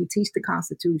those things. We teach the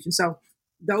Constitution. So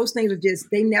those things are just,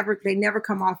 they never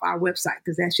come off our website,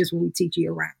 because that's just what we teach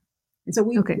year round. And so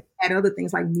we add other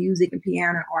things like music and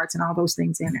piano and arts and all those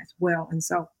things in as well. And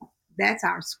so that's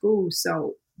our school.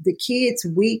 So the kids'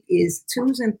 week is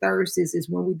Tuesdays and Thursdays is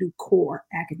when we do core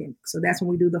academics. So that's when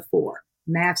we do the 4,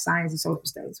 math, science, and social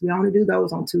studies. We only do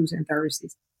those on Tuesdays and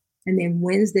Thursdays. And then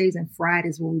Wednesdays and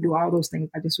Fridays when we do all those things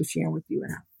I just was sharing with you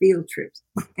in our field trips.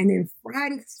 And then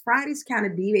Fridays kind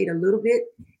of deviate a little bit.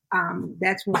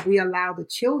 That's when we allow the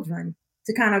children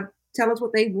to kind of tell us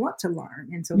what they want to learn.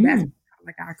 And so that's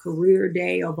like our career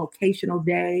day or vocational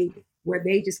day, where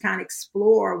they just kind of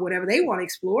explore whatever they want to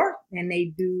explore, and they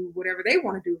do whatever they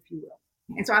want to do, if you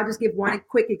will. And so I'll just give one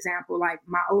quick example. Like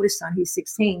my oldest son, he's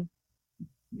 16.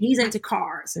 He's into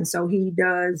cars. And so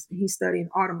he's studying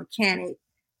auto mechanic,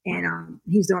 and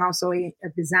he's doing also a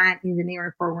design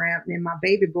engineering program. And then my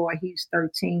baby boy, he's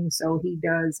 13. So he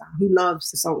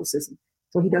loves the solar system.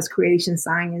 So he does creation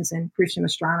science and Christian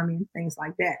astronomy and things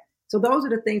like that. So those are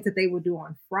the things that they will do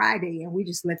on Friday, and we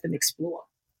just let them explore.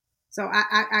 So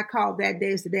I call that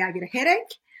day is the day I get a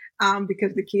headache,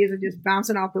 because the kids are just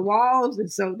bouncing off the walls. And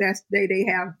so that's the day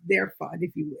they have their fun,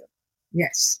 if you will.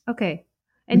 Yes. Okay.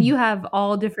 And you have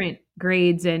all different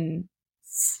grades and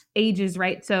ages,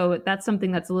 right? So that's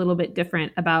something that's a little bit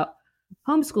different about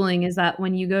homeschooling, is that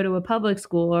when you go to a public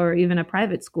school or even a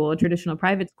private school, a traditional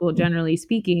private school, generally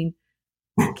speaking,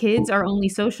 kids are only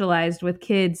socialized with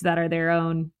kids that are their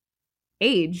own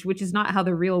age, which is not how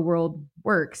the real world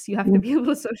works. You have to be able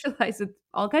to socialize with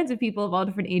all kinds of people of all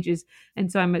different ages.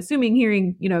 And so I'm assuming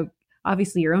hearing,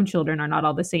 obviously your own children are not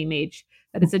all the same age,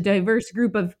 that it's a diverse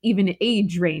group of even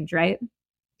age range, right?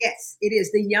 Yes, it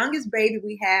is. The youngest baby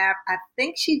we have, I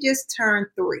think she just turned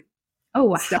 3. Oh,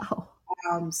 wow.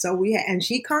 So and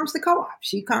she comes to co-op.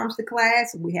 She comes to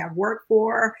class. We have work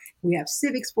for her. We have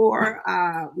civics for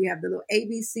her. We have the little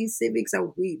ABC civics.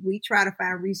 So we try to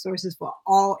find resources for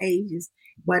all ages.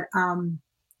 But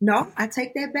no, I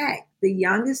take that back. The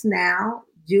youngest now,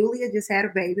 Julia, just had a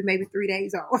baby, maybe 3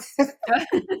 days old.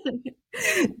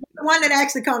 The one that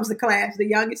actually comes to class, the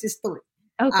youngest is 3.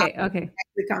 Okay. Okay.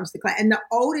 Actually comes to class. And the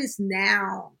oldest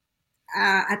now,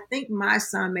 I think my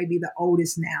son may be the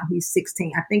oldest now. He's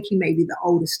 16. I think he may be the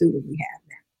oldest student we have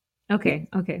now. Okay.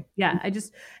 Okay. Yeah.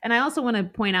 And I also want to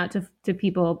point out to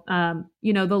people,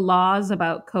 the laws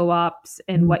about co-ops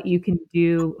and Mhm. what you can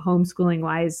do homeschooling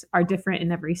wise are different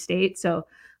in every state. So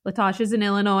Latasha's in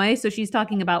Illinois, so she's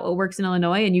talking about what works in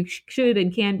Illinois, and you should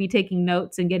and can be taking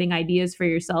notes and getting ideas for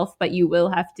yourself, but you will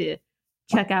have to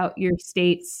check out your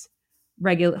state's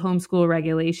homeschool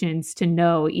regulations to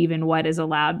know even what is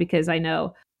allowed, because I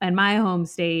know in my home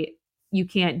state you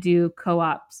can't do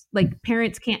co-ops. Like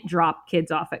parents can't drop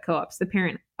kids off at co-ops. A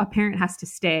parent has to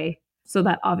stay. So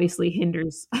that obviously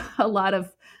hinders a lot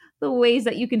of the ways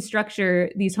that you can structure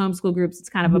these homeschool groups. It's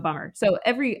kind of a bummer. So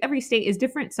every state is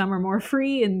different. Some are more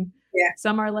free and Yeah.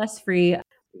 some are less free.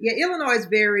 Yeah, Illinois is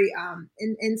very,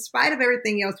 in spite of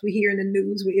everything else we hear in the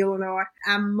news with Illinois,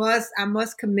 I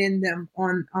must commend them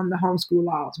on the homeschool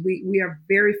laws. We are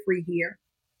very free here.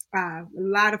 A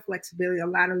lot of flexibility, a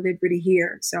lot of liberty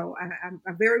here. So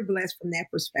I'm very blessed from that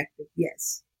perspective.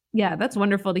 Yes. Yeah, that's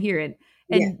wonderful to hear it.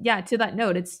 Yeah. And yeah, to that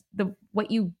note, it's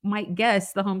what you might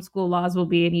guess the homeschool laws will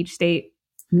be in each state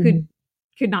could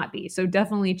could not be. So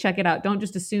definitely check it out. Don't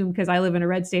just assume because I live in a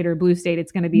red state or a blue state,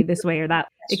 it's going to be this way or that.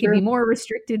 It can be more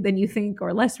restricted than you think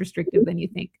or less restrictive than you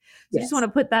think. So just want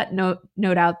to put that note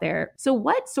out there. So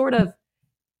what sort of,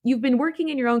 you've been working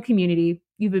in your own community,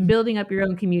 you've been building up your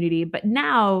own community, but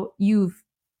now you've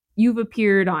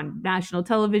appeared on national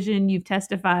television, you've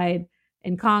testified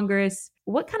in Congress.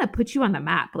 What kind of put you on the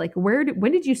map? Like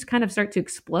when did you kind of start to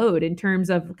explode in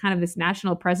terms of kind of this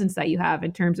national presence that you have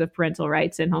in terms of parental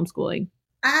rights and homeschooling?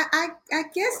 I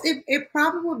guess it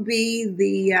probably would be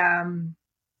the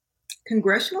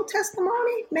congressional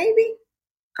testimony, maybe.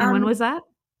 And when was that?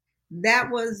 That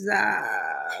was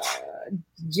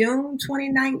June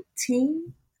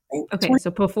 2019. Okay,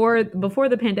 so before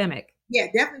the pandemic. Yeah,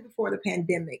 definitely before the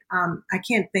pandemic. I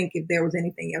can't think if there was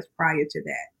anything else prior to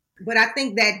that, but I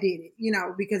think that did it.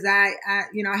 Because I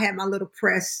had my little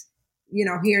press,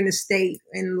 here in the state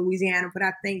in Louisiana, but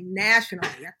I think nationally,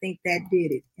 I think that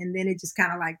did it, and then it just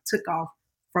kind of like took off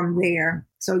from there.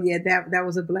 So yeah, that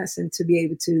was a blessing to be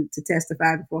able to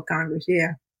testify before Congress.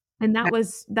 Yeah. And that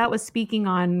was speaking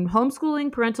on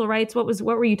homeschooling, parental rights. What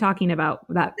were you talking about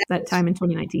that time in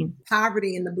 2019?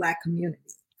 Poverty in the Black community.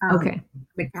 Okay.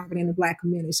 Poverty in the Black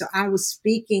community. So I was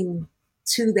speaking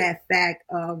to that fact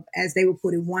of, as they would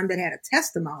put it, one that had a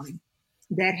testimony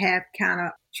that have kind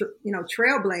of,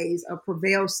 trailblazed or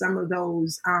prevailed some of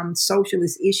those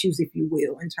socialist issues, if you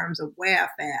will, in terms of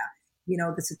welfare.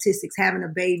 The statistics, having a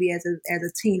baby as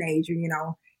a teenager,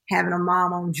 having a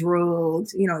mom on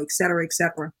drugs, et cetera, et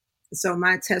cetera. So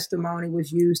my testimony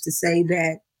was used to say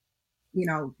that,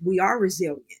 we are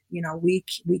resilient. We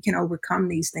can overcome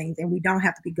these things, and we don't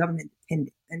have to be government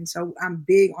dependent. And so I'm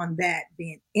big on that,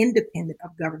 being independent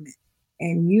of government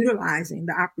and utilizing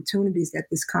the opportunities that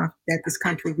this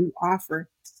country we offer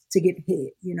to get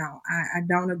ahead. I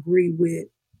don't agree with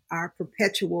our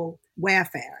perpetual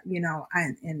welfare.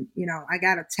 I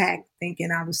got attacked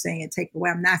thinking I was saying take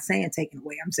away. I'm not saying taking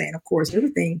away. I'm saying, of course,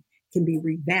 everything can be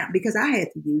revamped, because I had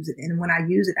to use it. And when I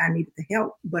use it, I needed the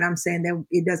help. But I'm saying that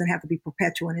it doesn't have to be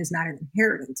perpetual, and it's not an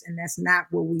inheritance. And that's not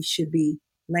what we should be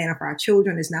laying up for our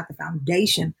children. It's not the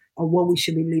foundation of what we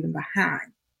should be leaving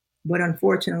behind. But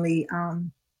unfortunately,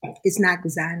 it's not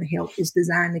designed to help. It's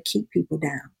designed to keep people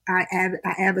down. I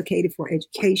advocated for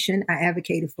education. I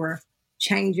advocated for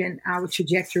changing our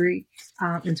trajectory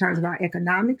in terms of our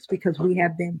economics, because we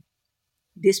have been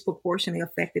disproportionately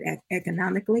affected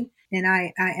economically. And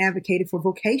I advocated for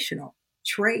vocational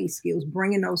trade skills,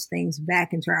 bringing those things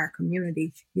back into our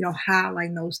community,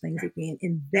 highlighting those things again,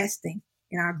 investing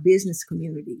in our business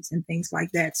communities and things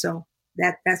like that. So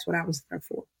that's what I was there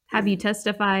for. Have you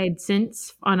testified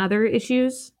since on other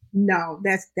issues? No,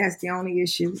 that's the only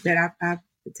issue that I've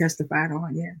testified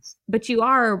on. Yes. But you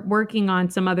are working on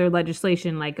some other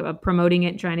legislation, like promoting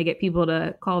it, trying to get people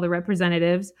to call the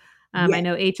representatives. Yes. I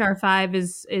know HR 5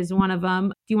 is one of them.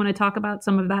 Do you want to talk about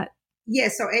some of that?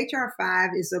 Yes. So HR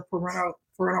 5 is a parental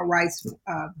rights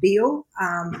bill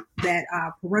that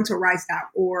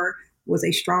parentalrights.org was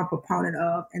a strong proponent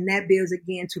of. And that bill is,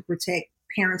 again, to protect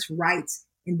parents' rights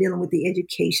in dealing with the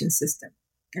education system.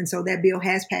 And so that bill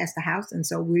has passed the House. And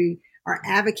so we are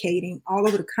advocating all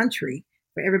over the country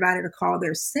for everybody to call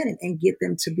their Senate and get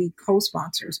them to be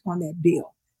co-sponsors on that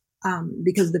bill.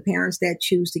 Because the parents that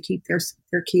choose to keep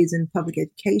their kids in public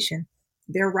education,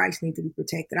 their rights need to be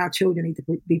protected. Our children need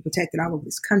to be protected all over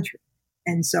this country.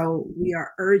 And so we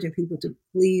are urging people to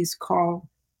please call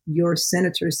your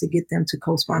senators to get them to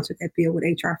co-sponsor that bill with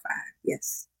HR 5.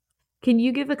 Yes. Can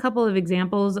you give a couple of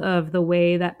examples of the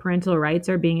way that parental rights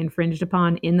are being infringed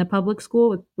upon in the public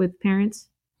school with parents?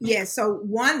 Yeah, so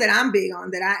one that I'm big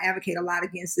on that I advocate a lot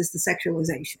against is the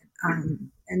sexualization.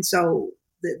 And so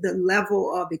the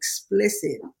level of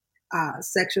explicit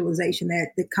sexualization,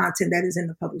 that the content that is in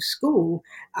the public school,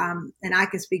 and I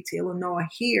can speak to Illinois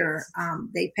here,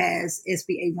 they passed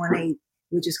SB 818,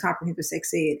 which is comprehensive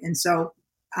sex ed. And so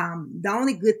the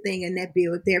only good thing in that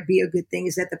bill, there be a good thing,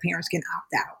 is that the parents can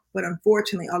opt out. But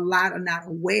unfortunately, a lot are not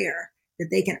aware that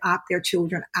they can opt their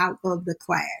children out of the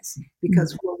class,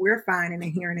 because what we're finding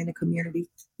and hearing in the community,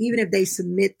 even if they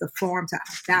submit the form to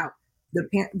opt out,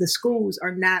 the schools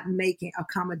are not making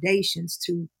accommodations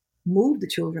to move the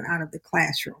children out of the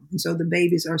classroom. And so the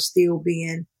babies are still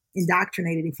being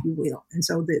indoctrinated, if you will. And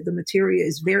so the material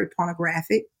is very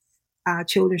pornographic.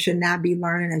 Children should not be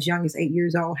learning as young as 8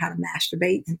 years old how to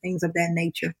masturbate and things of that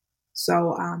nature.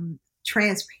 So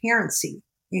transparency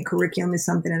in curriculum is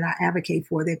something that I advocate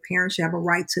for, that parents should have a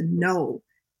right to know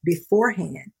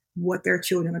beforehand what their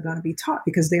children are going to be taught,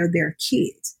 because they're their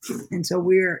kids. And so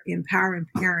we're empowering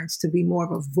parents to be more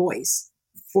of a voice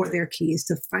for their kids,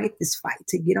 to fight this fight,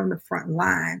 to get on the front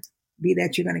line, be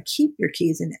that you're going to keep your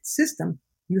kids in that system.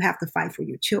 You have to fight for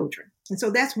your children. And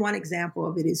so that's one example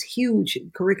of it. Is huge.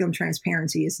 Curriculum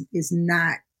transparency is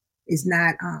not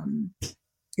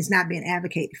being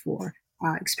advocated for,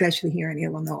 especially here in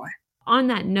Illinois. On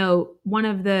that note, one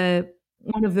of the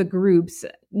groups,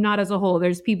 not as a whole,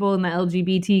 there's people in the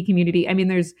LGBT community. I mean,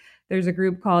 there's a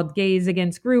group called Gays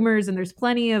Against Groomers, and there's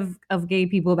plenty of gay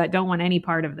people that don't want any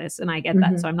part of this. And I get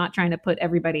that. So I'm not trying to put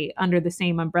everybody under the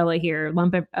same umbrella here,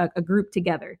 lump a group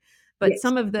together. But yes,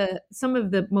 some of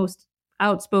the most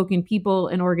outspoken people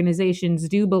and organizations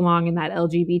do belong in that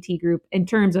LGBT group in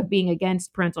terms of being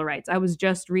against parental rights. I was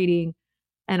just reading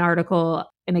an article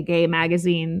in a gay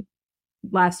magazine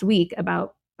last week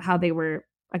about how they were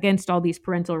against all these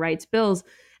parental rights bills.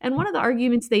 And one of the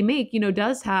arguments they make,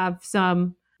 does have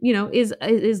some,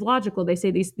 is logical. They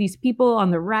say these people on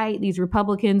the right, these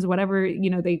Republicans, whatever,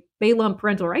 they lump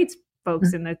parental rights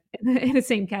folks in the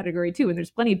same category too. And there's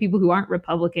plenty of people who aren't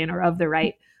Republican or of the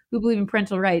right who believe in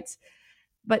parental rights.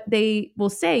 But they will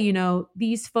say,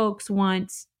 these folks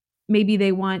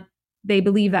they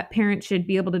believe that parents should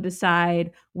be able to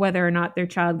decide whether or not their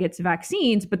child gets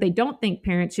vaccines, but they don't think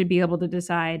parents should be able to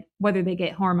decide whether they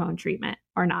get hormone treatment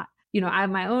or not. I have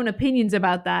my own opinions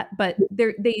about that, but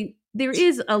there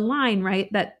is a line, right,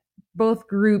 that both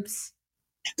groups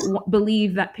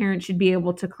believe that parents should be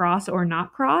able to cross or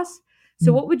not cross.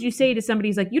 So what would you say to somebody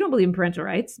who's like, you don't believe in parental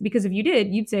rights? Because if you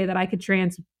did, you'd say that I could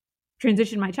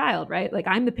transition my child, right? Like,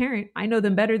 I'm the parent, I know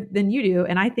them better than you do.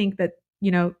 And I think that,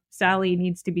 Sally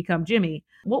needs to become Jimmy.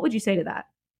 What would you say to that?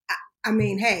 I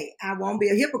mean, hey, I won't be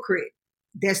a hypocrite.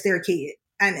 That's their kid.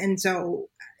 And so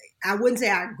I wouldn't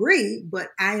say I agree, but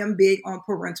I am big on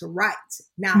parental rights.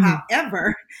 Now,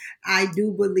 however, I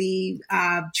do believe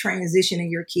transitioning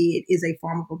your kid is a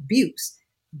form of abuse.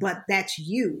 But that's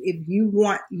you. If you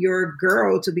want your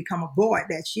girl to become a boy,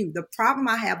 that's you. The problem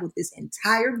I have with this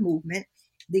entire movement,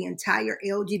 the entire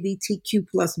LGBTQ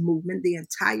plus movement, the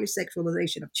entire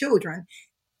sexualization of children,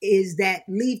 is that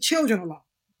leave children alone.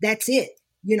 That's it.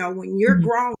 When you're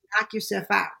grown, knock yourself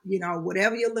out.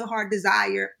 Whatever your little heart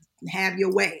desire, have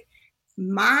your way.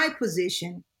 My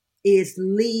position is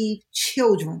leave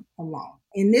children alone.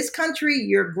 In this country,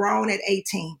 you're grown at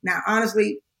 18. Now,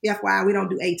 honestly, FYI, we don't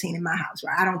do 18 in my house,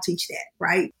 right? I don't teach that,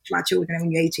 right? My children,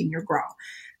 when you're 18, you're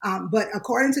grown. But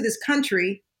according to this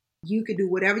country, you can do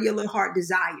whatever your little heart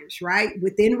desires, right?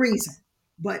 Within reason.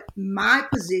 But my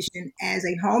position as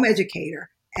a home educator,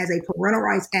 as a parental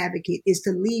rights advocate, is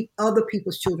to leave other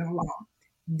people's children alone.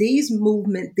 These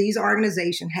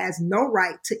organizations has no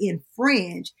right to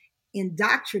infringe,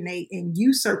 indoctrinate, and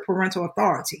usurp parental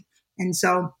authority. And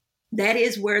so that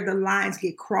is where the lines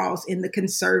get crossed in the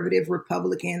conservative,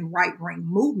 Republican, right-wing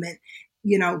movement.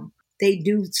 They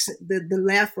do, the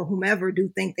left or whomever do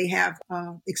think they have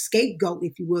a scapegoat,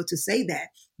 if you will, to say that.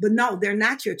 But no, they're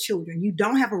not your children. You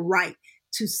don't have a right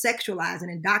to sexualize and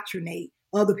indoctrinate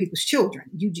other people's children.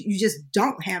 You just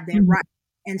don't have that right.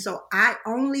 And so I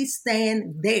only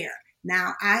stand there.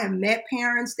 Now, I have met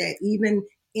parents that even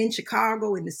in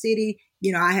Chicago, in the city,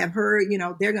 I have heard,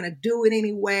 they're going to do it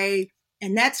anyway.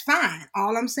 And that's fine.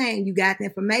 All I'm saying, you got the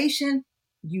information,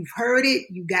 you've heard it,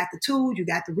 you got the tools, you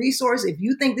got the resource. If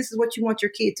you think this is what you want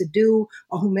your kid to do,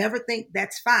 or whomever think,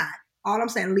 that's fine. All I'm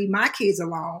saying, leave my kids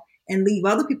alone and leave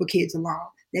other people's kids alone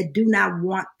that do not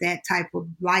want that type of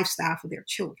lifestyle for their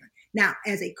children. Now,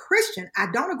 as a Christian, I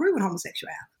don't agree with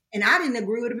homosexuality. And I didn't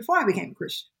agree with it before I became a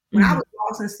Christian. When I was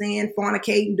lost in sin,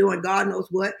 fornicating, doing God knows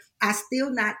what, I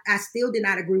still did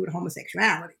not agree with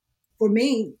homosexuality. For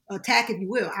me, attack if you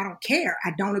will, I don't care.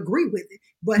 I don't agree with it.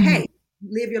 But hey,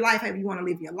 live your life however you want to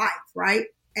live your life, right?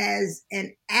 As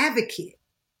an advocate,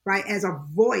 right? As a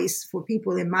voice for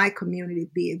people in my community,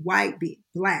 be it white, be it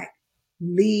black,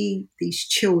 leave these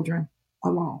children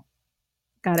alone.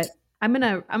 Got it. I'm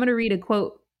gonna read a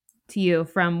quote to you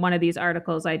from one of these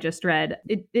articles I just read.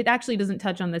 It actually doesn't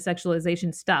touch on the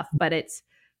sexualization stuff, but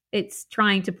it's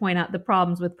trying to point out the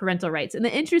problems with parental rights. And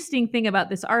the interesting thing about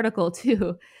this article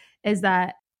too is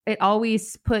that it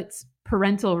always puts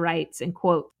parental rights in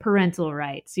quote parental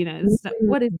rights.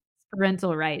 What is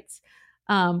parental rights?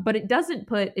 But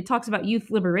it talks about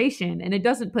youth liberation, and it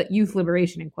doesn't put youth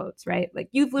liberation in quotes, right? Like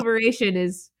youth liberation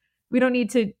is, we don't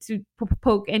need to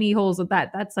poke any holes with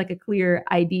that. That's like a clear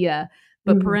idea.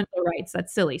 But parental rights,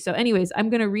 that's silly. So anyways, I'm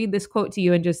going to read this quote to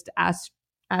you and just ask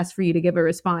for you to give a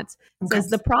response. It says,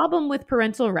 the problem with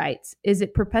parental rights is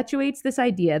it perpetuates this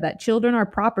idea that children are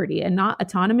property and not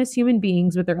autonomous human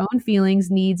beings with their own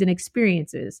feelings, needs, and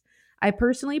experiences. I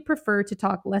personally prefer to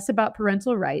talk less about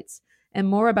parental rights and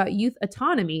more about youth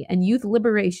autonomy and youth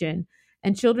liberation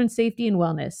and children's safety and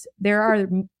wellness. There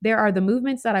are the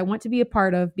movements that I want to be a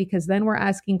part of, because then we're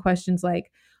asking questions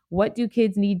like, what do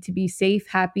kids need to be safe,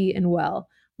 happy, and well?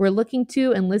 We're looking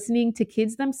to and listening to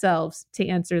kids themselves to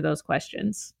answer those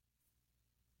questions.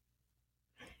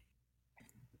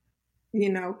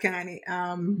 Connie,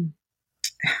 all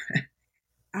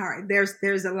right,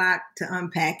 there's a lot to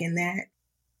unpack in that.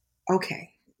 Okay,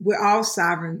 we're all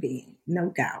sovereign beings, no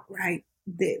doubt, right?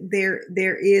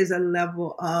 There is a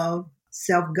level of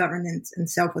self-governance and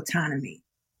self-autonomy,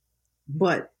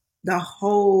 but the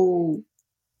whole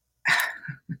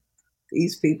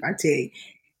these people, I tell you,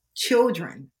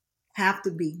 children have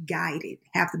to be guided,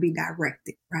 have to be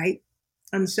directed, right?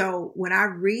 And so when I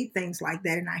read things like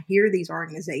that and I hear these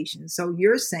organizations, so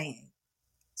you're saying,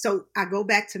 so I go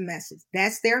back to message,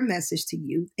 that's their message to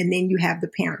you, and then you have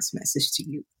the parents' message to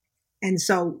you. And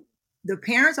so the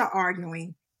parents are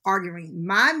arguing,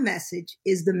 my message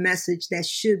is the message that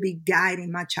should be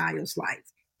guiding my child's life.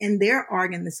 And they're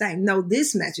arguing the same. No,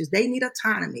 this message, they need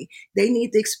autonomy. They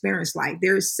need to experience life.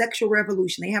 There is sexual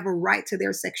revolution. They have a right to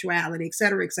their sexuality, et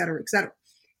cetera, et cetera, et cetera.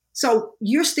 So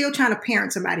you're still trying to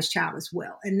parent somebody's child as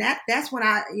well. And that's what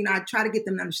I try to get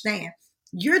them to understand.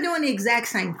 You're doing the exact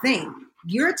same thing.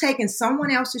 You're taking someone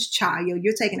else's child.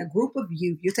 You're taking a group of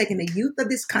youth. You're taking the youth of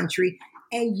this country,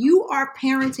 and you are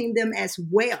parenting them as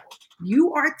well.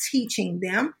 You are teaching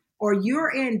them, or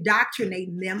you're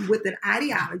indoctrinating them with an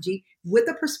ideology, with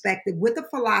a perspective, with a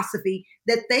philosophy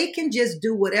that they can just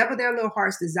do whatever their little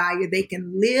hearts desire. They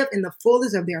can live in the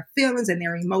fullness of their feelings and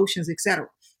their emotions, etc.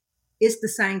 It's the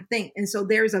same thing. And so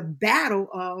there's a battle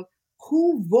of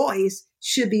whose voice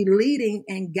should be leading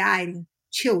and guiding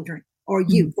children or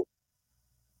youth.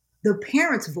 The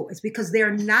parents' voice, because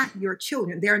they're not your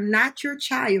children. They're not your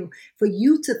child for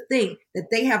you to think that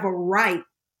they have a right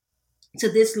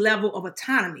to this level of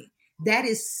autonomy. That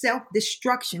is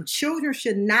self-destruction. Children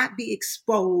should not be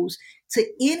exposed to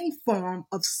any form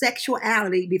of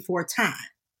sexuality before time,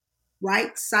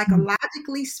 right?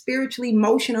 Psychologically, spiritually,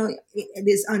 emotionally, it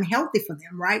is unhealthy for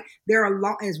them, right?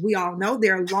 As we all know,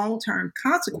 there are long-term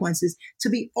consequences to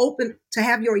be open, to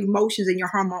have your emotions and your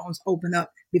hormones open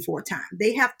up before time.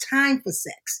 They have time for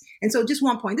sex. And so just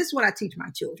one point, this is what I teach my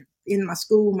children in my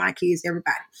school, my kids,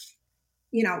 everybody.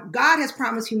 God has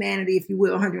promised humanity, if you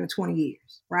will, 120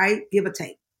 years, right? Give or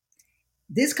take.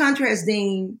 This country has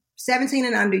deemed 17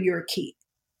 and under, you're a kid.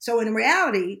 So in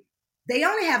reality, they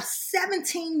only have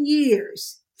 17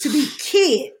 years to be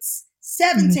kids.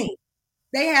 17.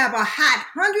 They have a hot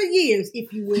 100 years,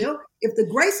 if you will, if the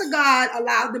grace of God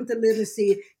allowed them to live and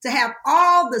see it, to have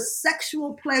all the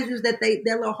sexual pleasures that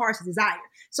their little hearts desire.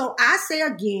 So I say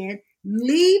again,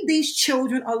 leave these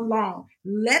children alone.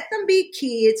 Let them be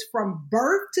kids from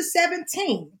birth to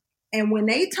 17. And when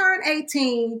they turn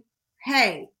 18,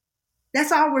 hey,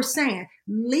 that's all we're saying.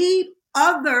 Leave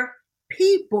other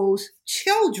people's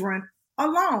children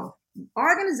alone.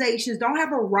 Organizations don't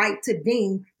have a right to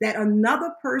deem that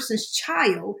another person's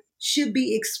child should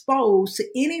be exposed to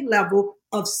any level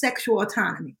of sexual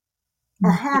autonomy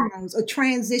or hormones or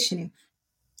transitioning.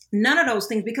 None of those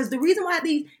things, because the reason why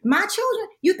my children,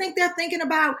 you think they're thinking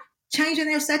about changing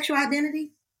their sexual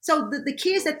identity? So the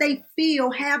kids that they feel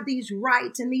have these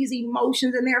rights and these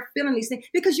emotions and they're feeling these things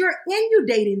because you're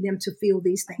inundating them to feel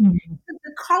these things.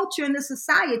 The culture and the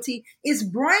society is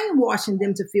brainwashing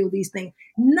them to feel these things.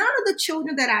 None of the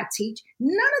children that I teach,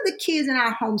 none of the kids in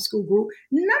our homeschool group,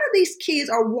 none of these kids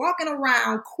are walking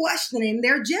around questioning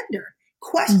their gender.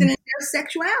 questioning their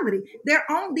sexuality.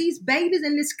 These babies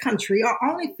in this country are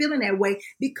only feeling that way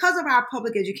because of our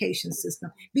public education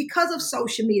system, because of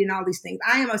social media and all these things.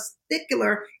 I am a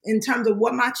stickler in terms of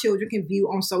what my children can view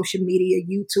on social media,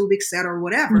 YouTube, etc.,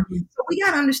 whatever. Mm-hmm. So we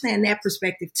got to understand that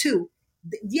perspective too.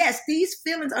 Yes, these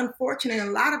feelings, unfortunately, in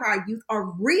a lot of our youth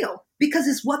are real because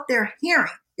it's what they're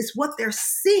hearing. It's what they're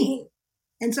seeing.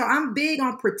 And so I'm big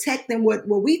on protecting what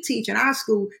we teach in our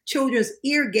school, children's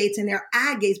ear gates and their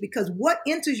eye gates, because what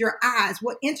enters your eyes,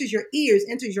 what enters your ears,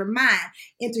 enters your mind,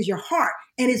 enters your heart.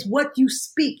 And it's what you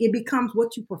speak. It becomes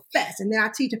what you profess. And then I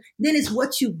teach them, then it's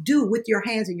what you do with your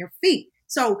hands and your feet.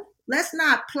 So let's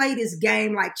not play this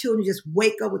game like children just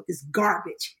wake up with this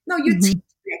garbage. No, you're teaching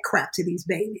that crap to these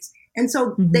babies. And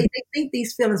so they think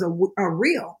these feelings are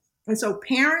real. And so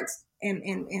parents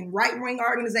and right-wing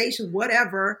organizations,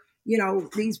 whatever,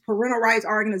 these parental rights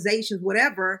organizations,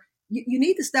 whatever, you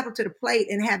need to step up to the plate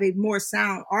and have a more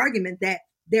sound argument that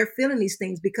they're feeling these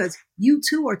things because you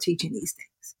too are teaching these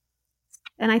things.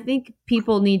 And I think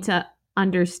people need to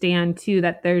understand too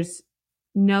that there's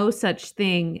no such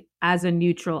thing as a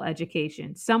neutral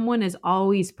education. Someone is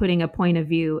always putting a point of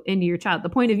view into your child. The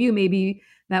point of view may be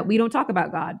that we don't talk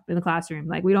about God in the classroom.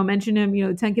 Like we don't mention him,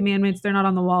 the 10 Commandments, they're not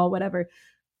on the wall, whatever.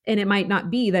 And it might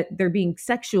not be that they're being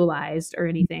sexualized or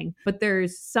anything, but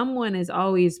someone is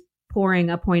always pouring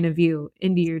a point of view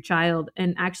into your child.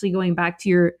 And actually going back to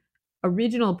your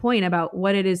original point about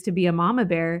what it is to be a mama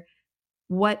bear,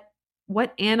 what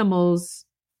animals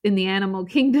in the animal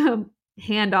kingdom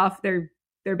hand off their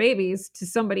babies to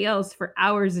somebody else for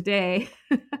hours a day,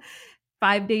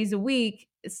 5 days a week,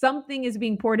 something is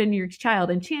being poured into your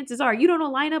child. And chances are you don't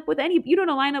align up with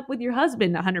your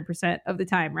husband 100% of the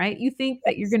time, right? You think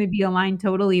that you're going to be aligned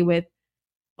totally with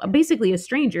basically a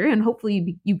stranger, and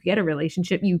hopefully you get a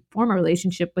relationship, you form a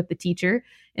relationship with the teacher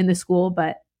in the school,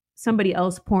 but somebody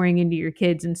else pouring into your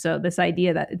kids. And so this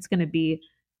idea that it's going to be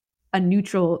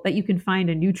that you can find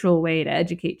a neutral way to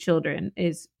educate children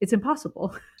it's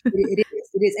impossible. It is.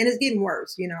 And it's getting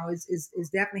worse, it's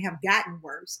definitely have gotten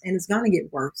worse, and it's going to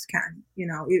get worse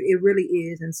it really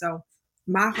is. And so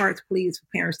my heart's plea is for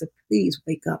parents to please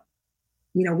wake up.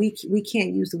 We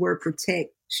can't use the word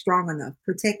protect strong enough.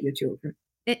 Protect your children.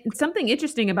 It's something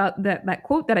interesting about that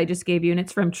quote that I just gave you, and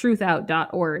it's from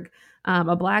truthout.org.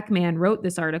 A Black man wrote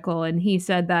this article, and he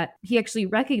said that he actually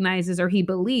recognizes, or he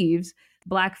believes,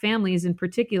 Black families in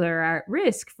particular are at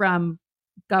risk from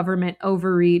government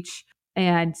overreach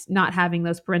and not having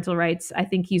those parental rights. I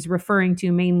think he's referring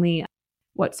to mainly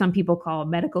what some people call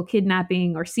medical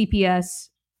kidnapping or CPS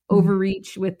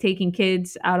overreach with taking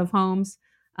kids out of homes.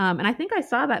 And I think I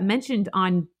saw that mentioned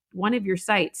on one of your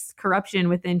sites, corruption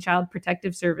within Child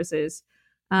Protective Services.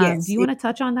 Yes, do you want to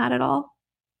touch on that at all?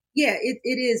 Yeah, it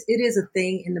is a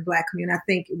thing in the Black community. I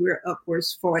think we're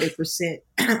upwards 40%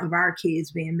 of our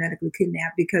kids being medically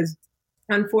kidnapped because,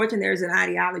 unfortunately, there's an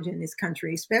ideology in this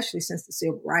country, especially since the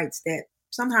civil rights, that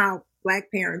somehow Black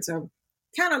parents are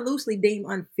kind of loosely deemed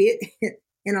unfit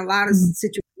in a lot of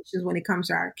situations when it comes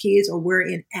to our kids, or we're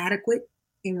inadequate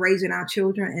in raising our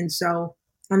children. And so,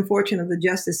 unfortunately, the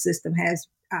justice system has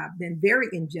been very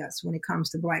unjust when it comes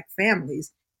to Black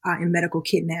families in medical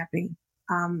kidnapping.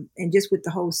 And just with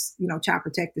the whole, Child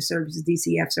Protective Services,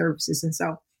 DCF services. And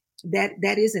so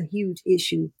that is a huge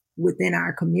issue within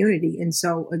our community. And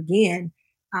so, again,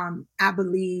 I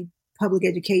believe public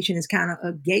education is kind of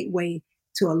a gateway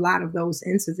to a lot of those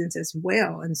incidents as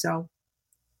well. And so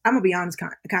I'm going to be honest,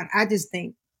 I just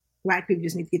think Black people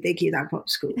just need to get their kids out of public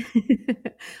school.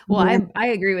 Well, I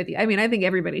agree with you. I mean, I think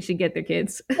everybody should get their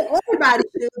kids. Everybody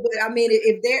should, but I mean,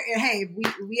 if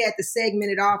we had to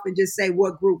segment it off and just say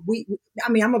what group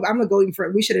I'm gonna go even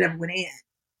further. We should have never went in.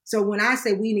 So when I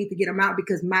say we need to get them out,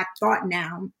 because my thought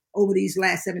now over these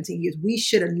last 17 years, we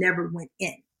should have never went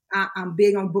in. I'm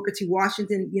big on Booker T.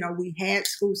 Washington. We had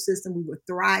school system. We were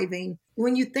thriving.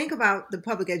 When you think about the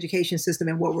public education system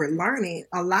and what we're learning,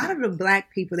 a lot of the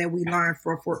Black people that we learn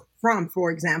from, for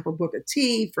example, Booker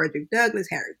T., Frederick Douglass,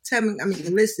 Harriet Tubman,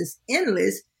 the list is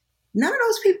endless. None of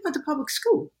those people went to public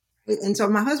school. And so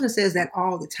my husband says that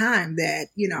all the time, that,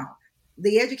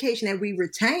 the education that we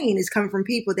retain is coming from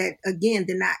people that, again,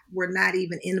 were not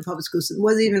even in the public school system.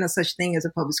 Wasn't even a such thing as a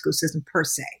public school system per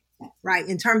se. Right,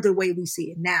 in terms of the way we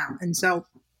see it now. And so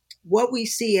what we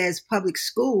see as public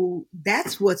school,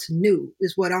 that's what's new,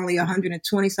 is what only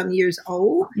 120 some years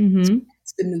old. Mm-hmm. So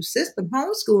that's the new system.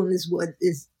 Homeschooling is what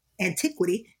is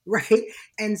antiquity, right?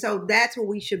 And so that's what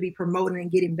we should be promoting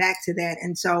and getting back to that.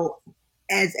 And so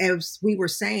as we were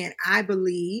saying, I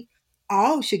believe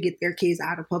all should get their kids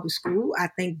out of public school. I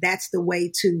think that's the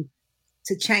way to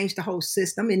to change the whole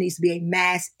system. It needs to be a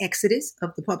mass exodus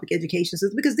of the public education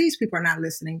system because these people are not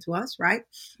listening to us, right?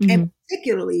 Mm-hmm. And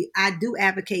particularly, I do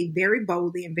advocate very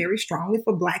boldly and very strongly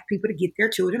for Black people to get their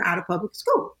children out of public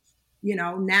school.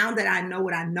 Now that I know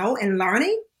what I know and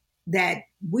learning that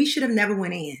we should have never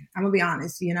went in. I'm going to be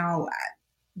honest,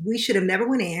 we should have never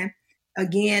went in.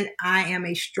 Again, I am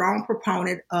a strong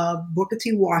proponent of Booker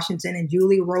T. Washington and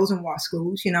Julia Rosenwald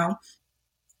schools,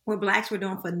 where Blacks were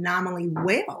doing phenomenally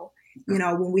well,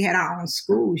 when we had our own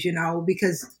schools,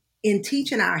 because in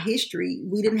teaching our history,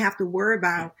 we didn't have to worry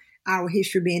about our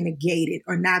history being negated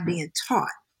or not being taught,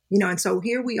 and so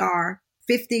here we are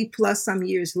 50 plus some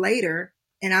years later.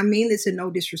 And I mean this in no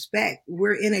disrespect.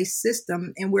 We're in a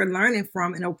system and we're learning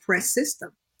from an oppressed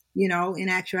system. In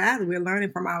actuality, we're learning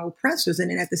from our oppressors.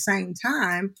 And then at the same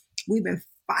time, we've been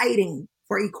fighting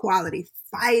for equality,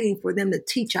 fighting for them to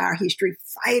teach our history,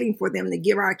 fighting for them to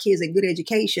give our kids a good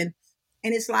education.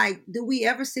 And it's like, do we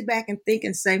ever sit back and think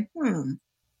and say,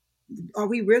 are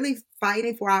we really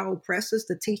fighting for our oppressors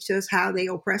to teach us how they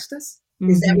oppressed us?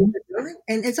 Mm-hmm. Is that what we're doing?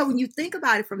 And so when you think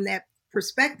about it from that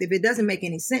perspective, it doesn't make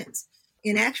any sense.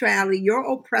 In actuality, your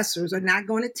oppressors are not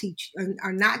going to teach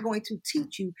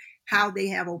you how they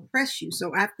have oppressed you.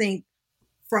 So I think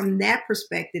from that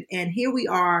perspective, and here we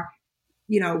are,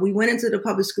 we went into the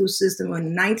public school system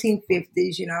in the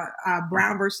 1950s,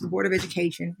 Brown versus the Board of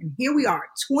Education. And here we are,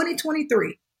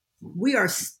 2023. We are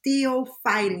still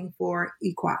fighting for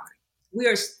equality. We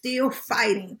are still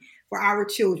fighting for our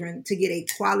children to get a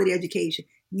quality education.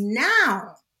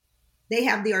 Now they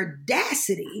have the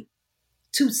audacity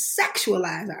to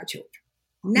sexualize our children.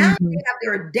 Now they have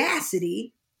the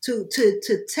audacity to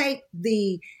take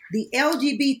the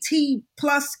LGBT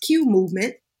plus Q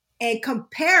movement and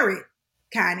compare it,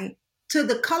 Connie, to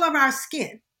the color of our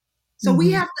skin. So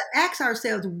we have to ask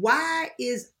ourselves, why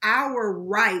is our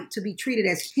right to be treated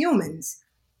as humans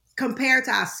compared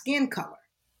to our skin color?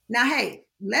 Now, hey,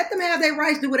 let them have their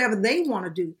rights, do whatever they want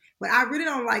to do. But I really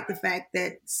don't like the fact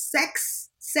that sex,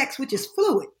 which is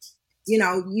fluid,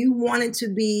 you wanted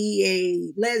to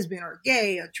be a lesbian or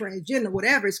gay or transgender,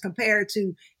 whatever, is compared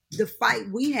to the fight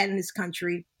we had in this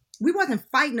country. We wasn't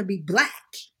fighting to be Black.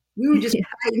 We were just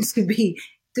fighting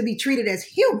to be treated as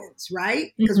humans,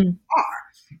 right? Because we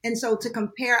are. And so to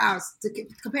compare our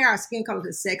skin color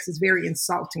to sex is very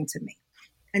insulting to me.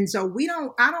 And so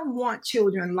I don't want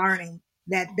children learning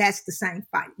that that's the same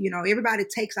fight. Everybody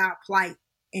takes our plight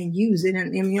and use it.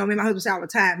 And me and my husband say all the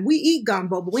time, we eat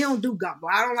gumbo, but we don't do gumbo.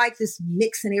 I don't like this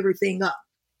mixing everything up.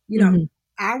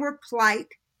 Our plight,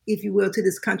 if you will, to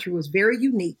this country was very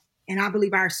unique. And I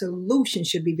believe our solution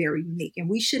should be very unique. And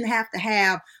we shouldn't have to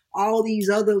have all these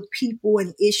other people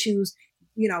and issues,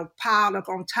 piled up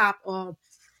on top of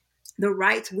the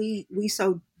rights we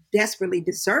so desperately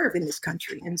deserve in this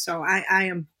country. And so I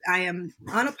am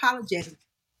unapologetic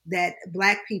that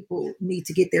Black people need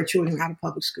to get their children out of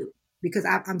public school. Because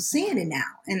I'm seeing it now.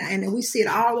 And we see it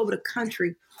all over the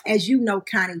country. As you know,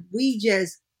 Connie, we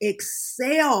just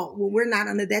excel when we're not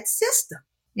under that system.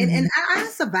 And I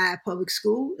survived public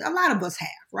school. A lot of us have,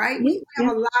 right? We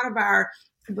have a lot of our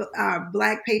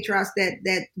Black patriots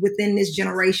that within this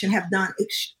generation have done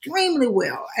extremely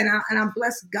well. And I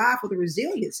bless God for the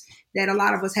resilience that a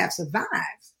lot of us have survived.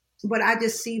 But I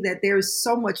just see that there is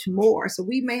so much more. So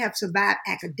we may have survived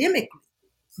academically,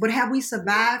 but have we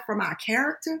survived from our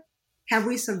character? Have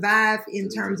we survived in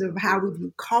terms of how we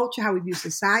view culture, how we view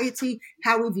society,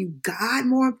 how we view God,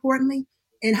 more importantly,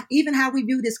 and even how we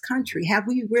view this country? Have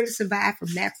we really survived from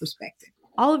that perspective?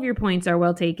 All of your points are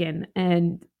well taken.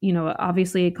 And,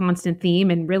 obviously a constant theme,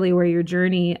 and really where your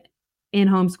journey in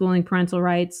homeschooling, parental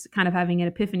rights, kind of having an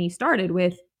epiphany started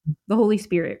with the Holy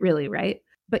Spirit, really, right?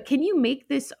 But can you make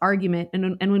this argument?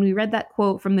 And when we read that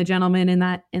quote from the gentleman in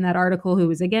that article who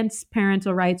was against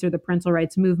parental rights or the parental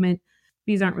rights movement,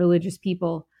 these aren't religious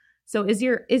people. So is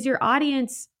your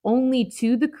audience only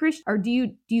to the Christian, or do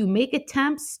you make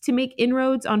attempts to make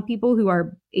inroads on people who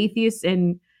are atheists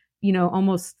and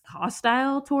almost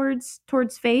hostile towards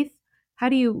faith? How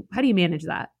do you manage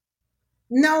that?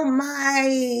 No,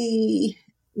 my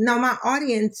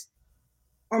audience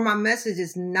or my message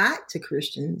is not to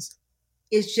Christians.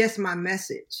 It's just my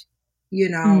message.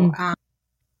 By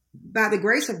the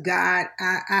grace of God,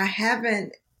 I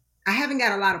haven't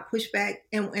got a lot of pushback,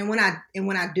 and when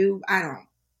I do, I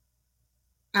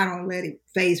don't let it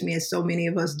faze me, as so many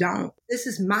of us don't. This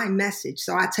is my message,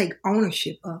 so I take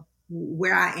ownership of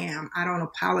where I am. I don't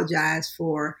apologize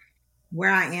for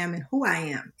where I am and who I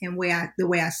am and the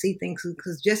way I see things,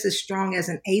 because just as strong as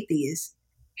an atheist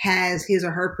has his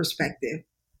or her perspective,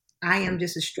 I am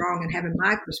just as strong in having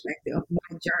my perspective of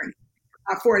my journey.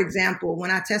 For example,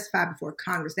 when I testified before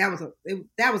Congress, that was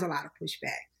a lot of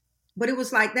pushback. But it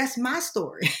was like, that's my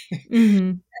story,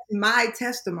 Mm-hmm. my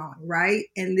testimony, right?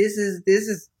 And this is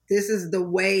the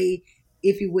way,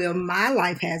 if you will, my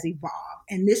life has evolved,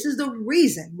 and this is the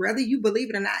reason, whether you believe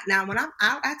it or not. Now, when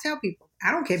I tell people,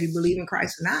 I don't care if you believe in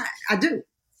Christ or not, I do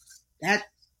that,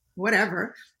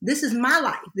 whatever. This is my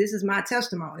life. This is my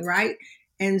testimony, right?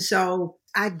 And so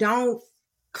I don't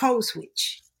code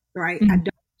switch, right? I Mm-hmm.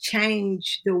 don't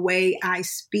change the way I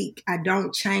speak. I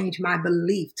don't change my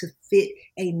belief to fit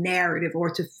a narrative or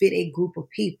to fit a group of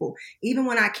people. Even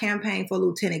when I campaigned for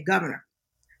lieutenant governor,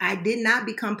 I did not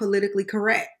become politically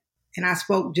correct. And I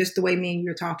spoke just the way me and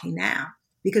you're talking now,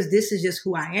 because this is just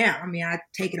who I am. I mean, I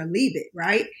take it or leave it,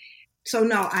 right? So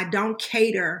no, I don't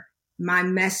cater my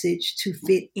message to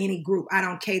fit any group. I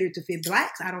don't cater to fit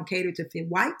blacks. I don't cater to fit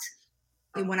whites.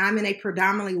 And when I'm in a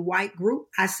predominantly white group,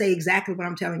 I say exactly what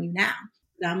I'm telling you now.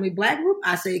 Predominantly black group,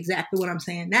 I say exactly what I'm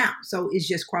saying now. So it's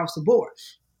just across the board.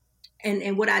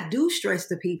 And what I do stress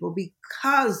to people,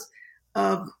 because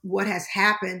of what has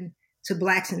happened to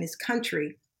blacks in this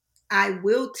country, I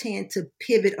will tend to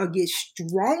pivot or get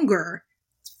stronger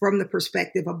from the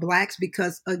perspective of blacks,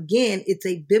 because again, it's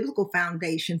a biblical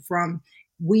foundation from,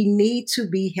 we need to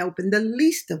be helping the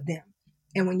least of them.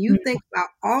 And when you think about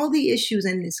all the issues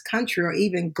in this country or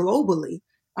even globally,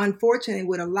 unfortunately,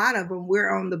 with a lot of them,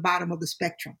 we're on the bottom of the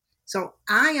spectrum. So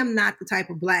I am not the type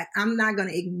of black, I'm not going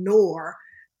to ignore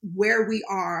where we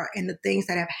are and the things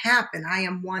that have happened. I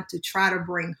am one to try to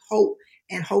bring hope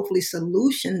and hopefully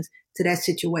solutions to that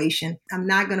situation. I'm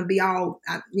not going to be all,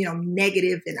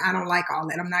 negative, and I don't like all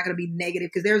that. I'm not going to be negative,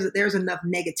 because there's enough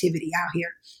negativity out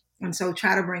here. And so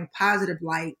try to bring positive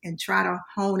light and try to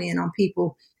hone in on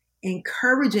people,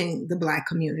 encouraging the black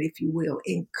community, if you will,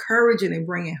 encouraging and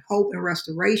bringing hope and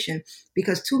restoration,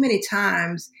 because too many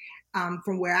times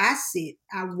from where I sit,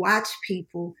 I watch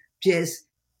people just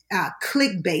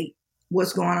clickbait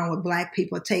what's going on with black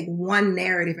people, take one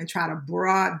narrative and try to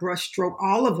broad brush stroke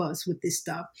all of us with this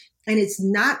stuff. And it's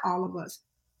not all of us.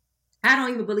 I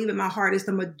don't even believe in my heart it's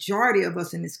the majority of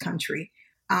us in this country,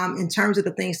 in terms of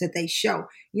the things that they show.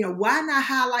 Why not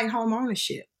highlight home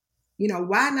ownership?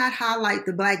 Why not highlight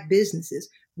the black businesses?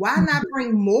 Why not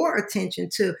bring more attention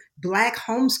to black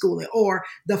homeschooling or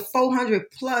the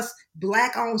 400 plus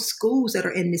black owned schools that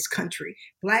are in this country?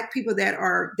 Black people that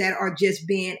are just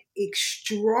being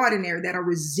extraordinary, that are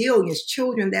resilient,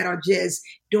 children that are just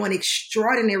doing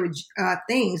extraordinary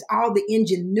things, all the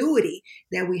ingenuity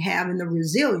that we have and the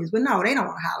resilience. But no, they don't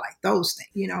want to highlight those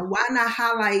things. Why not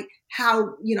highlight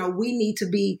how, we need to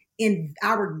be in,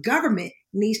 our government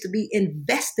needs to be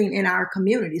investing in our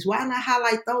communities? Why not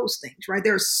highlight those things, right?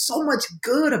 There's so much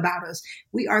good about us.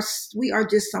 We are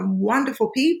just some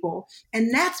wonderful people.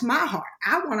 And that's my heart.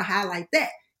 I want to highlight that,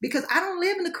 because I don't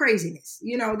live in the craziness,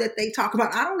 that they talk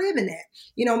about. I don't live in that.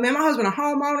 Me and my husband are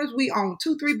homeowners. We own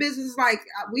 2-3 businesses. Like,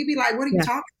 we be like, what are you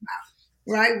talking about?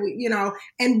 Right.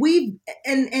 And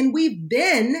we've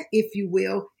been, if you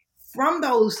will, from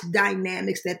those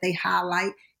dynamics that they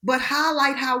highlight, but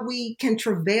highlight how we can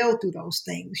travail through those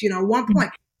things. One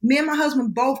point, me and my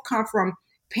husband both come from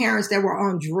parents that were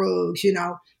on drugs,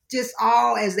 just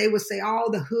all, as they would say,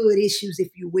 all the hood issues, if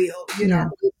you will.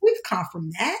 We've come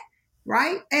from that,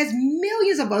 right? As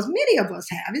millions of us, many of us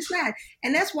have. It's not,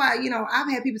 and that's why,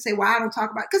 I've had people say, well, I don't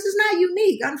talk about it, because it's not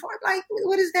unique. Unfortunately, like,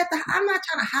 what is that? I'm not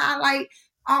trying to highlight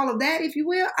all of that, if you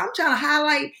will. I'm trying to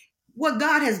highlight what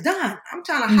God has done. I'm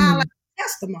trying to highlight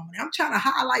testimony. I'm trying to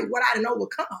highlight what I didn't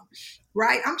overcome,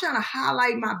 right? I'm trying to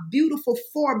highlight my beautiful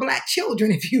 4 black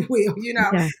children, if you will.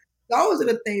 Those are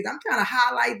the things I'm trying to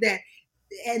highlight, that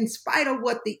in spite of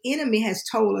what the enemy has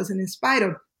told us, and in spite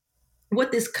of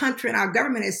what this country and our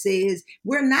government has said,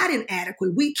 we're not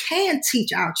inadequate. We can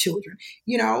teach our children.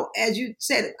 As you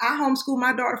said, I homeschooled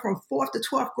my daughter from 4th to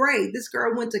 12th grade. This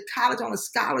girl went to college on a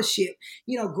scholarship,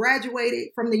 graduated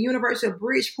from the University of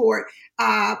Bridgeport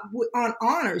on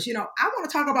honors. I want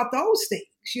to talk about those things,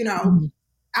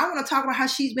 I want to talk about how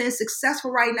she's been successful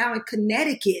right now in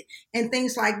Connecticut and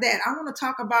things like that. I want to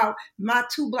talk about my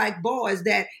 2 black boys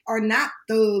that are not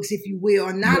thugs, if you will,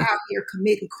 are not out here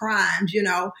committing crimes,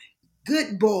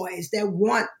 good boys that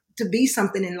want to be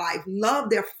something in life, love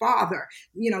their father.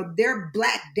 Their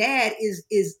black dad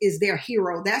is their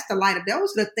hero. That's the light of,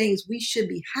 those are the things we should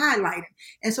be highlighting.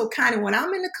 And so kind of when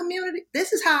I'm in the community,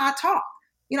 this is how I talk.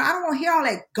 I don't want to hear all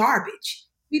that garbage.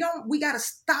 We got to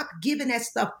stop giving that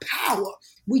stuff power.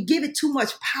 We give it too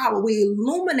much power. We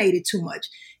illuminate it too much.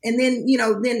 And then,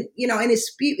 and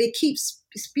it keeps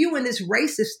spewing this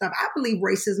racist stuff. I believe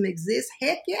racism exists.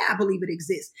 Heck yeah, I believe it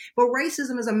exists. But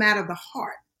racism is a matter of the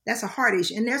heart. That's a heart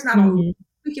issue. And there's not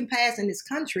we can pass in this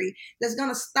country that's going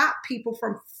to stop people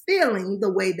from feeling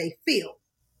the way they feel.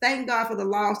 Thank God for the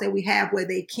laws that we have where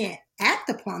they can't act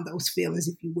upon those feelings,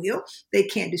 if you will. They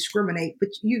can't discriminate, but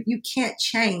you can't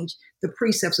change the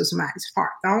precepts of somebody's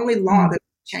heart. The only law that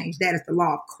can change that is the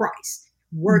law of Christ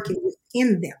working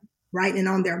within them, right, and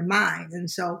on their mind. And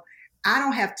so I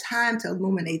don't have time to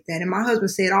illuminate that. And my husband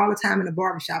said all the time in the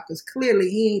barbershop, because clearly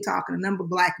he ain't talking to number of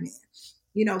Black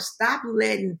men, stop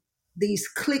letting these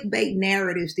clickbait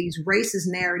narratives, these racist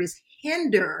narratives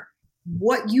hinder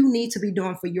what you need to be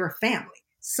doing for your family.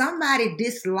 Somebody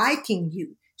disliking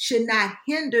you should not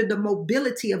hinder the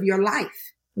mobility of your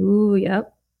life. Ooh,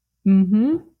 yep.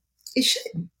 Mm-hmm. It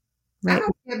shouldn't. Right. I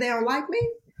don't care if they don't like me.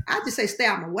 I just say stay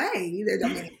out of my way.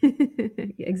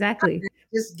 Exactly.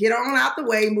 Just get on out the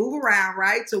way, move around,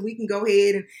 right? So we can go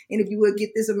ahead and if you would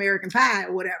get this American pie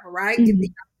or whatever, right? Get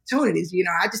the opportunities.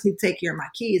 I just need to take care of my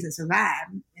kids and survive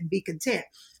and be content.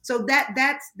 So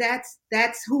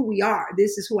that's who we are.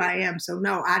 This is who I am. So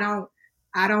no, I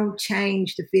don't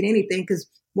change to fit anything. Because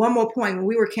one more point, when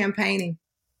we were campaigning,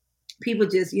 people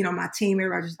just, my team,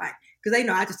 everybody just like, because they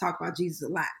know I just talk about Jesus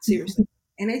a lot, seriously.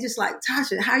 And they just like,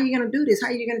 Tasha, how are you going to do this? How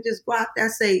are you going to just go out there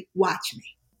and say, watch me?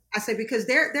 I say, because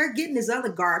they're getting this other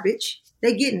garbage.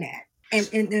 They're getting that.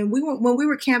 And when we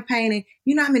were campaigning,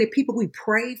 you know how many people we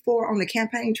prayed for on the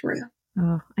campaign trail?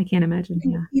 Oh, I can't imagine.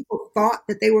 Yeah. People thought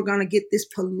that they were going to get this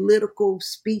political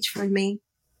speech from me,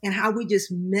 and how we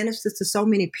just ministered to so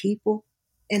many people,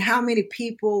 and how many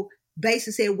people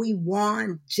basically said we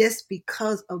won just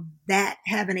because of that,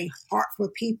 having a heart for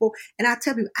people. And I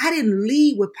tell people, I didn't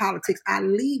lead with politics. I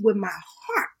lead with my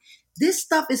heart. This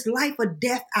stuff is life or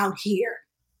death out here.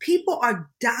 People are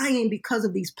dying because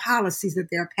of these policies that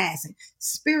they're passing,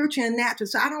 spiritual and natural.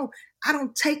 So I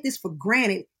don't take this for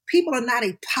granted. People are not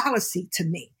a policy to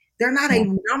me. They're not a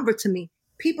number to me.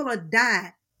 People are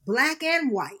dying, Black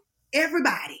and white,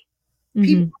 everybody.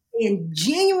 People are being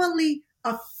genuinely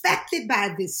affected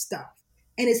by this stuff.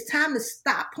 And it's time to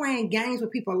stop playing games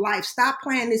with people's life. Stop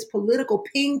playing this political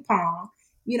ping pong,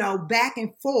 back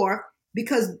and forth,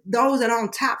 because those that are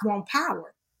on top want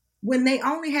power when they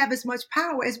only have as much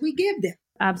power as we give them.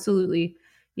 Absolutely.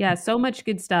 Yeah. So much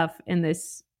good stuff in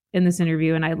this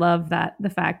interview. And I love that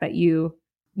the fact that you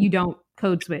don't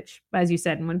code switch, as you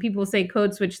said. And when people say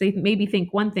code switch, they maybe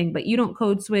think one thing, but you don't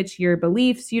code switch your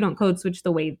beliefs. You don't code switch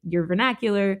the way your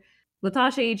vernacular.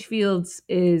 Latasha H. Fields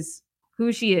is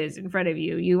who she is in front of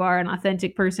you. You are an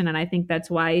authentic person. And I think that's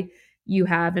why you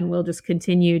have and will just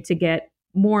continue to get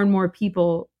more and more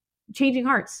people changing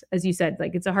hearts, as you said.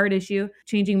 Like, it's a heart issue,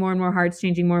 changing more and more hearts,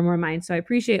 changing more and more minds. So I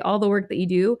appreciate all the work that you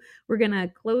do. We're going to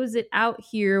close it out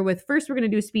here with, first, we're going to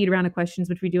do a speed round of questions,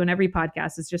 which we do in every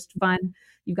podcast. It's just fun.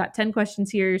 You've got 10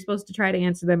 questions here. You're supposed to try to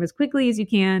answer them as quickly as you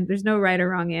can. There's no right or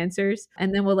wrong answers.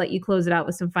 And then we'll let you close it out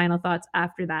with some final thoughts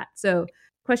after that. So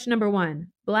question number 1,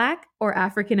 Black or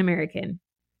African American?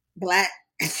 Black.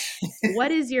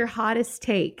 What is your hottest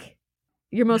take?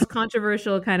 Your most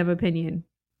controversial kind of opinion?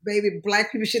 Baby,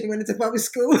 Black people shouldn't went into public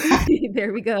school.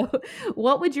 There we go.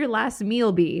 What would your last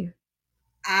meal be?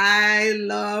 I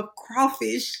love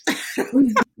crawfish.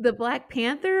 The Black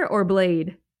Panther or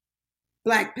Blade?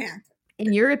 Black Panther.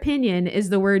 In your opinion, is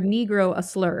the word Negro a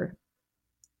slur?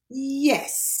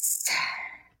 Yes.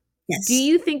 Yes. Do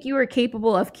you think you are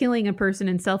capable of killing a person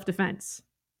in self-defense?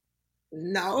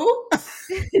 No.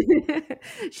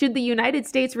 Should the United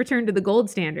States return to the gold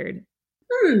standard?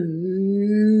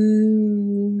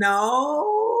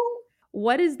 No.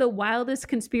 What is the wildest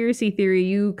conspiracy theory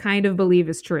you kind of believe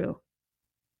is true?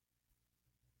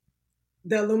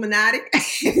 The Illuminati.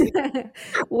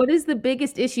 What is the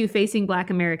biggest issue facing Black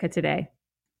America today?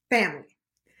 Family.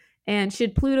 And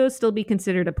should Pluto still be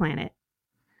considered a planet?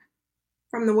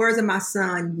 From the words of my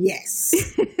son, yes.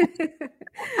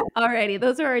 Alrighty,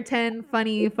 those are our 10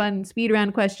 funny, fun speed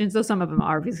round questions, though some of them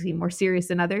are obviously more serious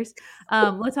than others.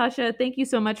 Latasha, thank you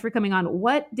so much for coming on.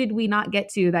 What did we not get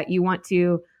to that you want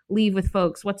to leave with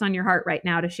folks? What's on your heart right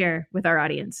now to share with our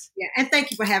audience? Yeah, and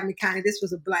thank you for having me, Connie. This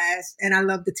was a blast, and I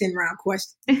love the 10 round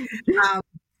question.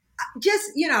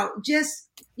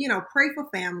 Pray for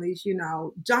families.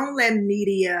 Don't let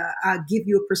media give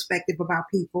you a perspective about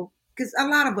people. Because a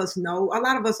lot of us know, a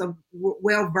lot of us are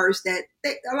well versed that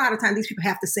a lot of times these people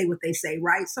have to say what they say,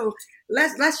 right? So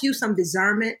let's use some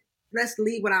discernment. Let's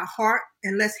lead with our heart,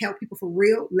 and let's help people for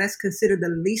real. Let's consider the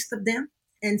least of them.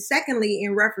 And secondly,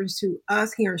 in reference to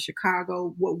us here in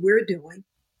Chicago, what we're doing,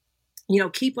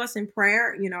 keep us in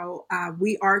prayer.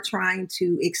 We are trying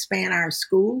to expand our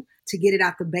school to get it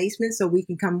out the basement so we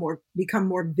can become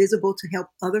more visible to help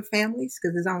other families,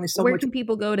 because there's only so much. Where can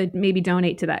people go to maybe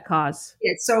donate to that cause?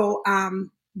 Yeah, so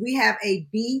We have a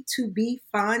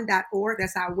B2BFund.org.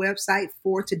 That's our website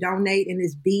to donate, and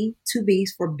it's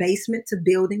B2Bs for basement to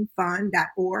building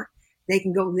fund.org. They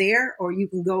can go there, or you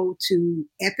can go to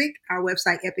Epic, our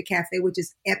website, Epic Cafe, which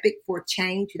is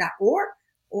epicforchange.org,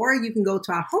 or you can go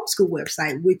to our homeschool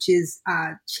website, which is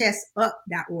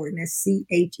chessup.org, and that's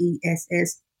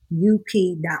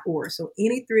CHESSUP.org. So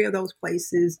any three of those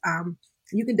places,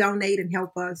 you can donate and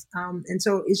help us. And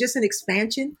so it's just an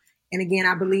expansion. And again,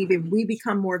 I believe if we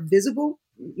become more visible,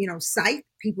 sight,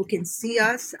 people can see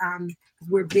us.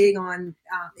 We're big on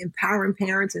empowering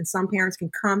parents, and some parents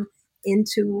can come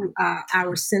into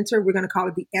our center. We're going to call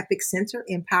it the Epic Center,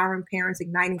 Empowering Parents,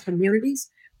 Igniting Communities,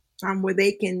 where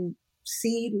they can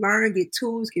see, learn, get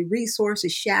tools, get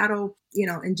resources, shadow,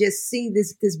 and just see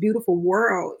this beautiful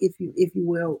world, if you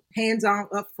will, hands on,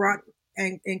 up front,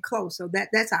 and close. So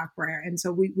that's our prayer. And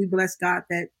so we bless God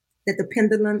that the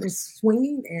pendulum is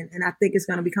swinging, and I think it's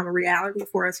going to become a reality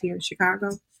for us here in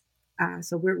Chicago.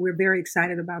 So we're very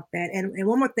excited about that. And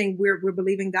one more thing, we're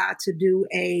believing God to do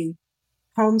a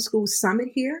homeschool summit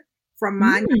here. From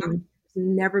my knowledge, there's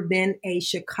never been a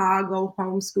Chicago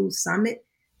homeschool summit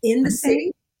in the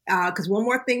city. Because one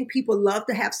more thing, people love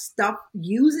to have stuff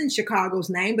using Chicago's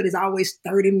name, but it's always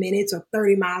 30 minutes or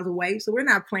 30 miles away. So we're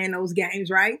not playing those games,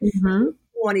 right? Mm-hmm. We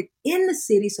want it in the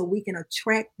city so we can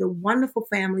attract the wonderful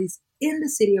families in the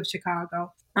city of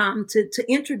Chicago, to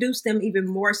introduce them even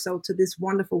more so to this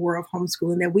wonderful world of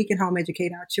homeschooling, that we can home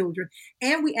educate our children.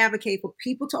 And we advocate for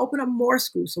people to open up more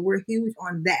schools. So we're huge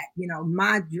on that.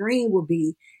 My dream will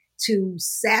be to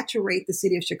saturate the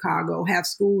city of Chicago, have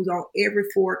schools on every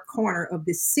four corner of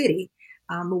this city.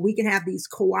 But we can have these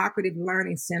cooperative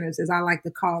learning centers, as I like to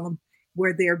call them,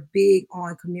 where they're big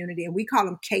on community. And we call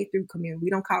them K through community. We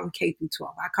don't call them K through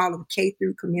 12. I call them K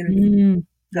through community.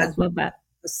 I love that.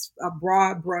 A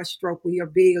broad brush stroke. We are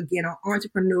big, again, on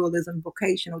entrepreneurialism,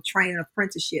 vocational training,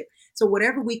 apprenticeship. So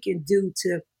whatever we can do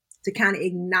to kind of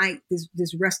ignite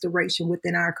this restoration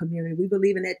within our community. We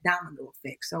believe in that domino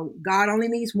effect. So God only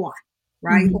needs one,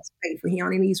 right? Mm-hmm. He's faithful. He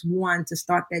only needs one to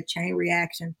start that chain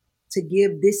reaction, to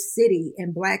give this city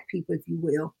and Black people, if you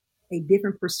will, a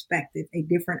different perspective, a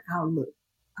different outlook.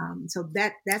 So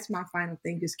that's my final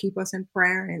thing. Just keep us in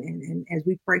prayer, and as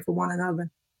we pray for one another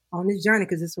on this journey,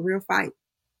 because it's a real fight.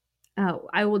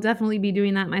 I will definitely be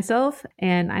doing that myself,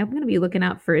 and I'm going to be looking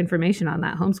out for information on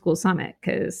that homeschool summit,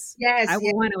 because I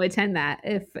will want to attend that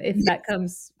if that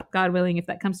comes, God willing, if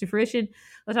that comes to fruition.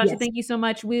 Latasha, thank you so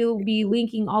much. We'll be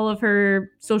linking all of her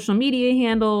social media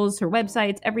handles, her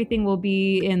websites, everything will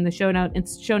be in the show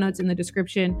notes in the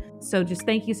description. So just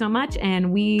thank you so much, and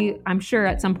I'm sure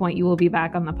at some point you will be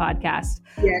back on the podcast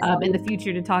in the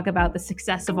future to talk about the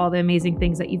success of all the amazing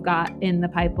things that you've got in the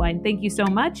pipeline. Thank you so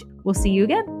much. We'll see you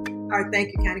again. All right, thank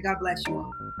you, Connie. God bless you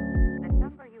all. The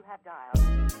number you have dialed.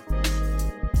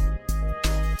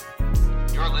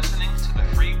 You're listening to the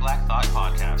Free Black Thought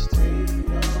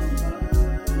Podcast.